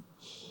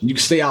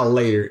stay out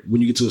later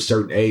when you get to a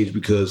certain age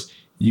because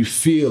you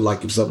feel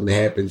like if something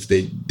happens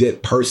that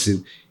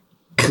person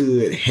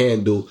could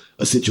handle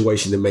a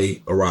situation that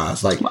may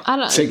arise, like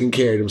taking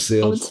care of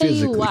themselves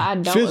physically. I'll tell you why I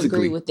don't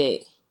agree with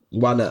it.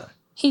 Why not?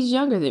 He's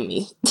younger than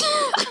me.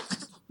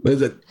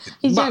 He's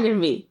younger than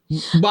me.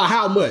 By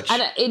how much?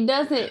 It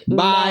doesn't By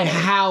matter.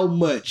 how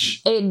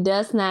much? It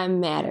does not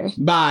matter.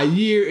 By a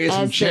year and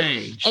some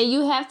change. And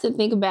you have to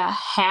think about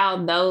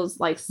how those,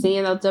 like,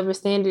 seeing those double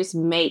standards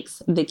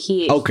makes the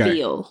kid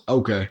feel.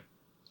 Okay.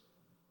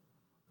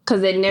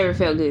 Because it never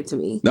felt good to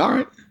me. All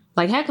right.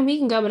 Like, how come he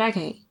can go, but I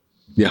can't?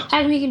 Yeah.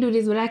 How come he can do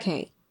this, but I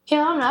can't?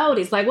 Hell, I'm the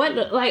oldest. Like, what?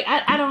 Like,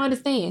 I don't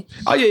understand.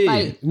 Oh, yeah.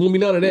 Like, won't be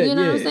none of that. You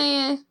know what I'm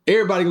saying?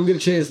 Everybody gonna get a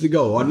chance to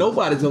go, or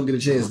nobody's gonna get a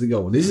chance to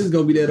go. This is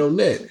gonna be that on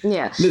that.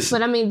 Yeah. Listen.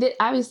 But I mean,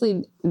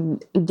 obviously,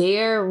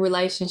 their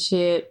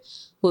relationship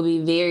will be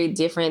very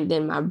different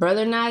than my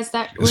brother and I's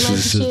relationship.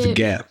 This is the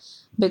gap.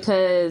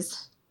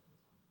 Because,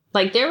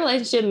 like, their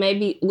relationship may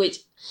be, which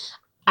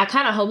I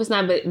kind of hope it's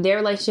not, but their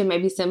relationship may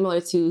be similar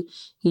to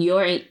you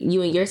and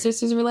your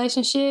sister's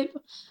relationship.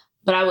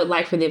 But I would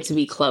like for them to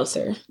be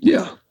closer.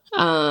 Yeah.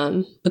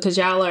 Because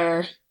y'all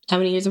are how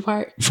many years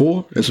apart?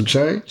 4 and some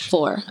change.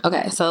 4.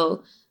 Okay,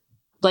 so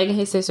Blake and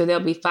his sister, they'll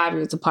be 5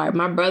 years apart.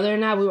 My brother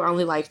and I, we were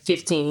only like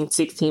 15,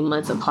 16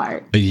 months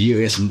apart. A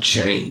year and some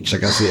change.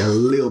 Like I said, a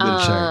little bit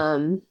of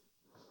change.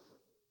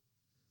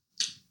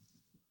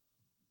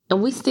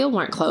 And we still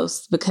weren't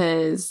close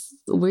because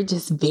we're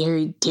just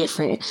very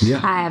different.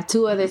 Yeah. I have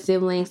 2 other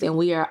siblings and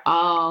we are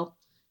all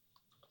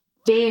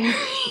very,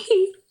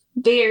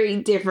 very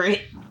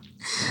different.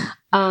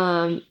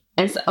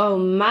 And so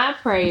my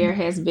prayer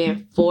has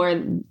been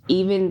for,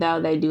 even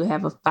though they do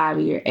have a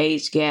 5-year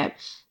age gap,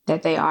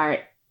 that they are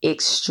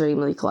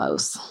extremely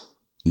close.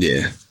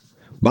 Yeah.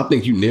 But I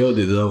think you nailed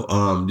it,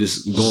 though.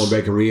 Just going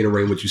back and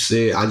reiterating what you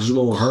said, I just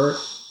want her,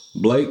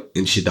 Blake,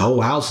 and shit, the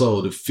whole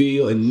household to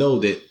feel and know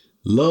that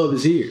love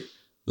is here.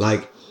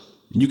 Like,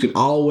 you can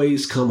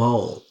always come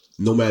home.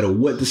 No matter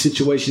what the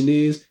situation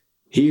is,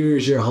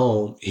 here's your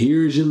home.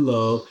 Here's your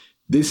love.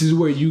 This is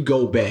where you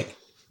go back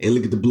and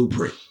look at the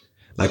blueprint.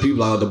 Like,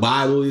 people are, the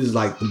Bible is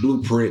like the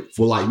blueprint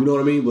for life. You know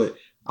what I mean? But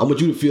I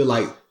want you to feel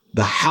like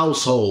the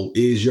household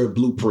is your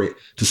blueprint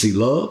to see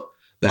love.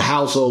 The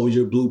household is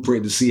your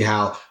blueprint to see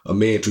how a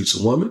man treats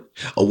a woman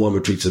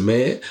treats a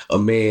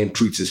man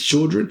treats his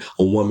children,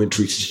 a woman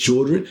treats his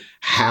children,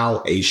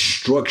 how a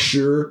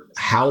structured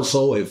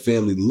household and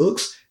family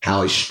looks,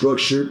 how a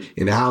structured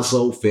in the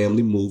household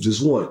family moves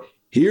as one.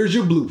 Here's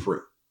your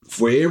blueprint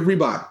for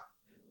everybody.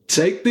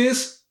 Take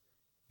this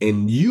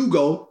and you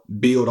go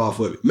build off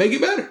of it. Make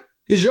it better.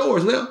 It's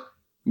yours now.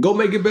 Go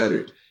make it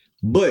better.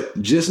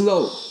 But just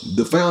know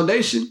the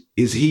foundation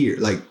is here.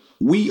 Like,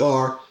 we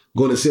are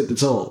going to set the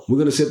tone. We're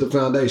going to set the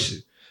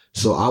foundation.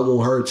 So I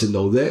want her to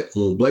know that. I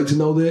want Blake to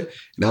know that.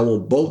 And I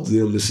want both of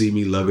them to see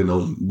me loving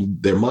on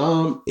their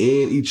mom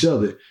and each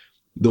other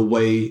the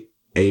way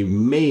a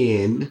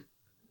man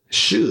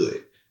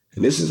should.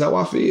 And this is how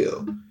I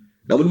feel. I'm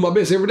going to do my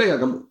best every day.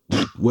 Like,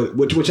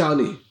 what y'all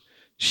need?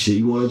 Shit,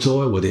 you want a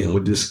toy? Well, then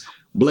with this,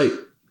 Blake,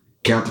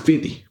 count to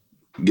 50.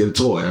 Get a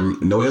toy. I mean,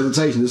 no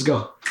hesitation. Let's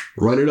go.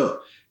 Run it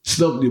up.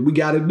 Stuff that we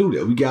got to do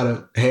that. We got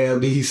to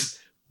have these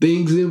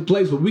things in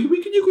place. But you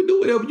can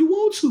do whatever you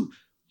want to.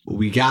 But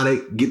we got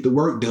to get the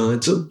work done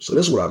too. So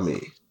that's what I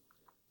mean.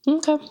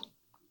 Okay.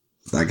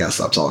 I got to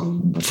stop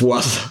talking before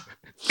I stop.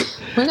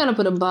 We're going to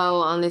put a bow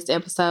on this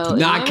episode.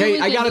 Nah, I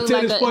can't. I got to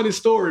tell this funny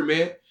story,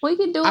 man. We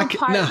could do a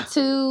part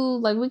 2.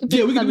 Like, we could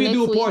do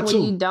a part 2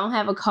 when you don't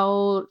have a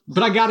cold.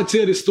 But I got to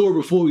tell this story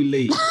before we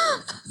leave.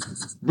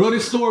 Bro,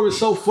 this story is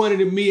so funny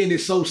to me and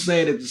it's so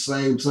sad at the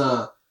same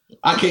time.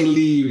 I can't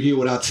leave here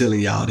without telling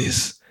y'all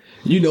this.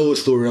 You know what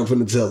story I'm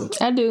finna tell them.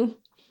 I do.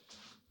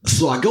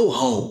 So I go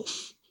home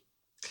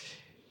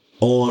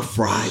on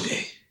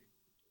Friday.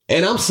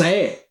 And I'm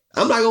sad.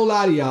 I'm not gonna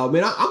lie to y'all,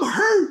 man. I'm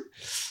hurt.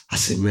 I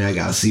said, man, I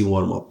gotta see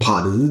one of my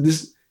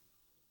partners.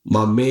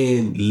 my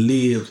man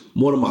lived,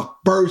 one of my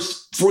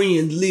first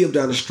friends lived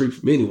down the street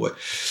from me anyway.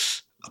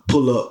 I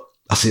pull up.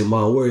 I said,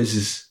 Mom, where is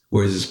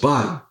his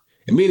body?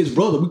 And me and his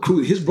brother,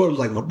 his brother was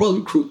like, my brother,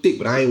 we crew thick,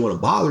 but I ain't want to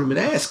bother him and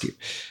ask him.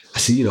 I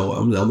said,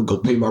 I'm going to go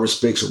pay my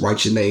respects and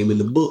write your name in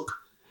the book.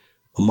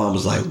 My mom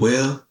was like,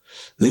 well,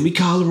 let me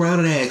call around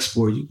and ask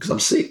for you because I'm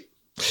sick.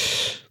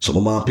 So my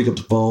mom picked up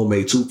the phone,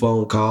 made 2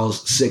 phone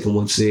calls. The second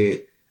one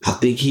said, I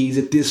think he's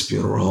at this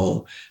funeral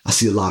home. I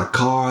see a lot of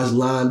cars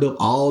lined up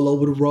all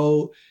over the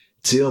road.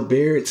 Tell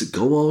Barrett to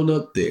go on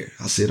up there.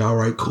 I said, all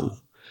right, cool.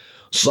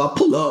 So I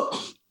pull up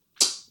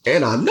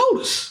and I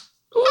notice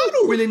I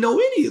don't really know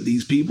any of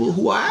these people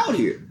who are out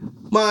here.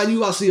 Mind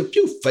you, I see a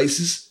few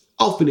faces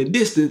off in the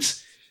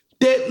distance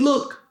that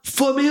look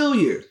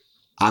familiar.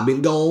 I've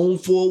been gone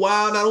for a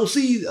while and I don't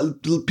see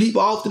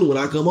people often when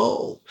I come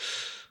home.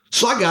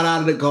 So I got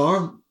out of the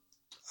car.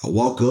 I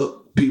walk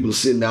up. People are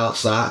sitting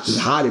outside. It's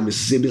hot in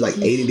Mississippi. It's like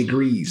 80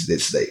 degrees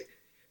that day.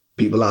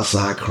 People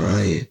outside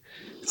crying.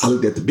 I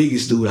looked at the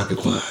biggest dude I could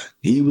find.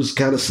 He was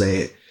kind of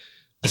sad.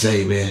 I said,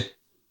 hey, man,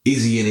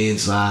 is he in the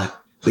inside?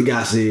 The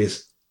guy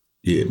says,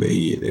 yeah, man,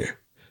 he in there.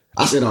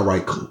 I said, all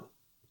right, cool.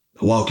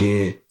 I walk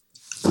in,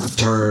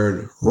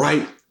 turn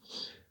right.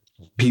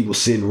 People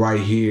sitting right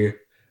here,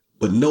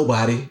 but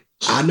nobody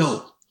I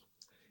know.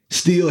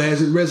 Still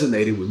hasn't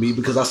resonated with me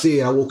because I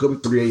said I woke up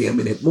at 3 a.m.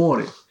 in that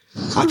morning.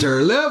 I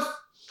turn left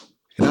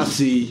and I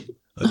see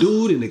a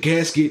dude in the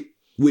casket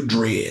with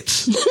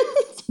dreads.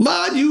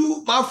 Mind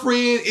you, my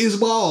friend is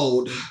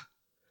bald.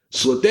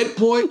 So at that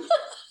point,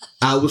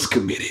 I was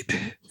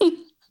committed.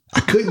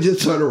 I couldn't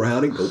just turn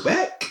around and go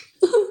back.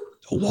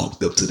 I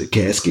walked up to the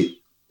casket,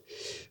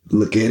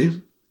 look at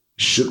him,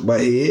 shook my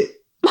head,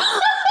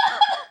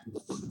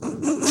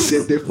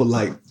 sat there for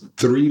like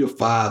 3 to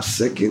 5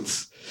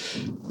 seconds,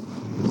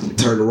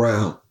 turned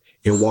around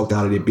and walked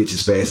out of that bitch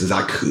as fast as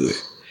I could.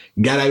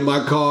 Got out of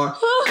my car,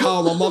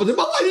 called my mom and said,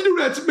 Mom, why you do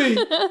that to me?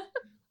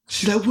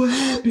 She's like, what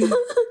happened?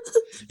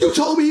 You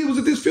told me he was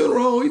at this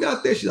funeral home. He's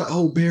not there. She's like,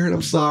 oh, Barrett,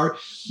 I'm sorry.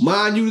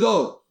 Mind you,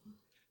 though,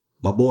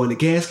 my boy in the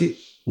casket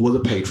was a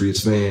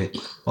Patriots fan.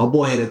 My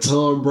boy had a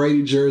Tom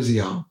Brady jersey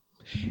on.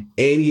 And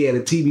he had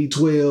a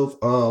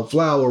TB12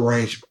 flower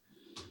arrangement.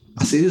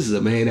 I said, this is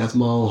a man after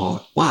my own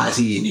heart. Why is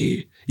he in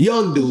here?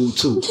 Young dude,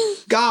 too.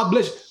 God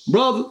bless you.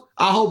 Brother,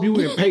 I hope you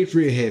in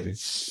Patriot heaven.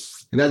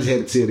 And I just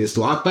had to tell this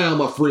story. I found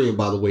my friend,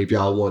 by the way, if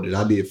y'all wondered.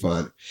 I did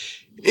find it.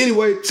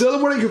 Anyway, tell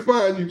them where they can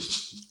find you.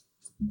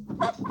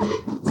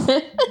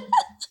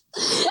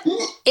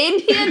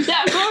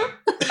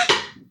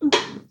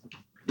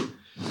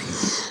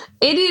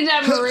 Indian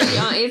Marie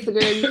on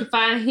Instagram. You can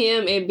find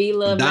him at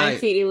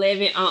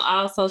BLove1911 on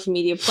all social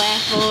media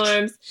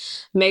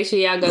platforms. Make sure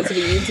y'all go to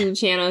the YouTube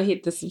channel,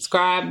 hit the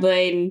subscribe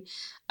button.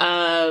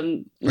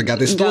 I got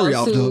this story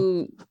off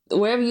though.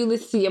 Wherever you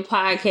listen to your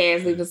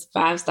podcast, leave us a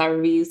 5-star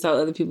review so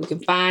other people can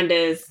find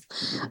us.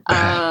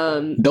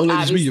 Don't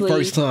let this be your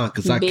first time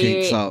because I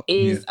can't talk.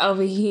 Is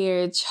over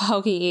here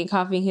choking and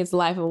coughing his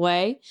life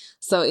away.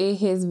 So it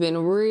has been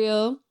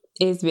real.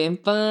 It's been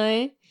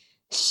fun.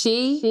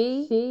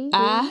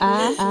 I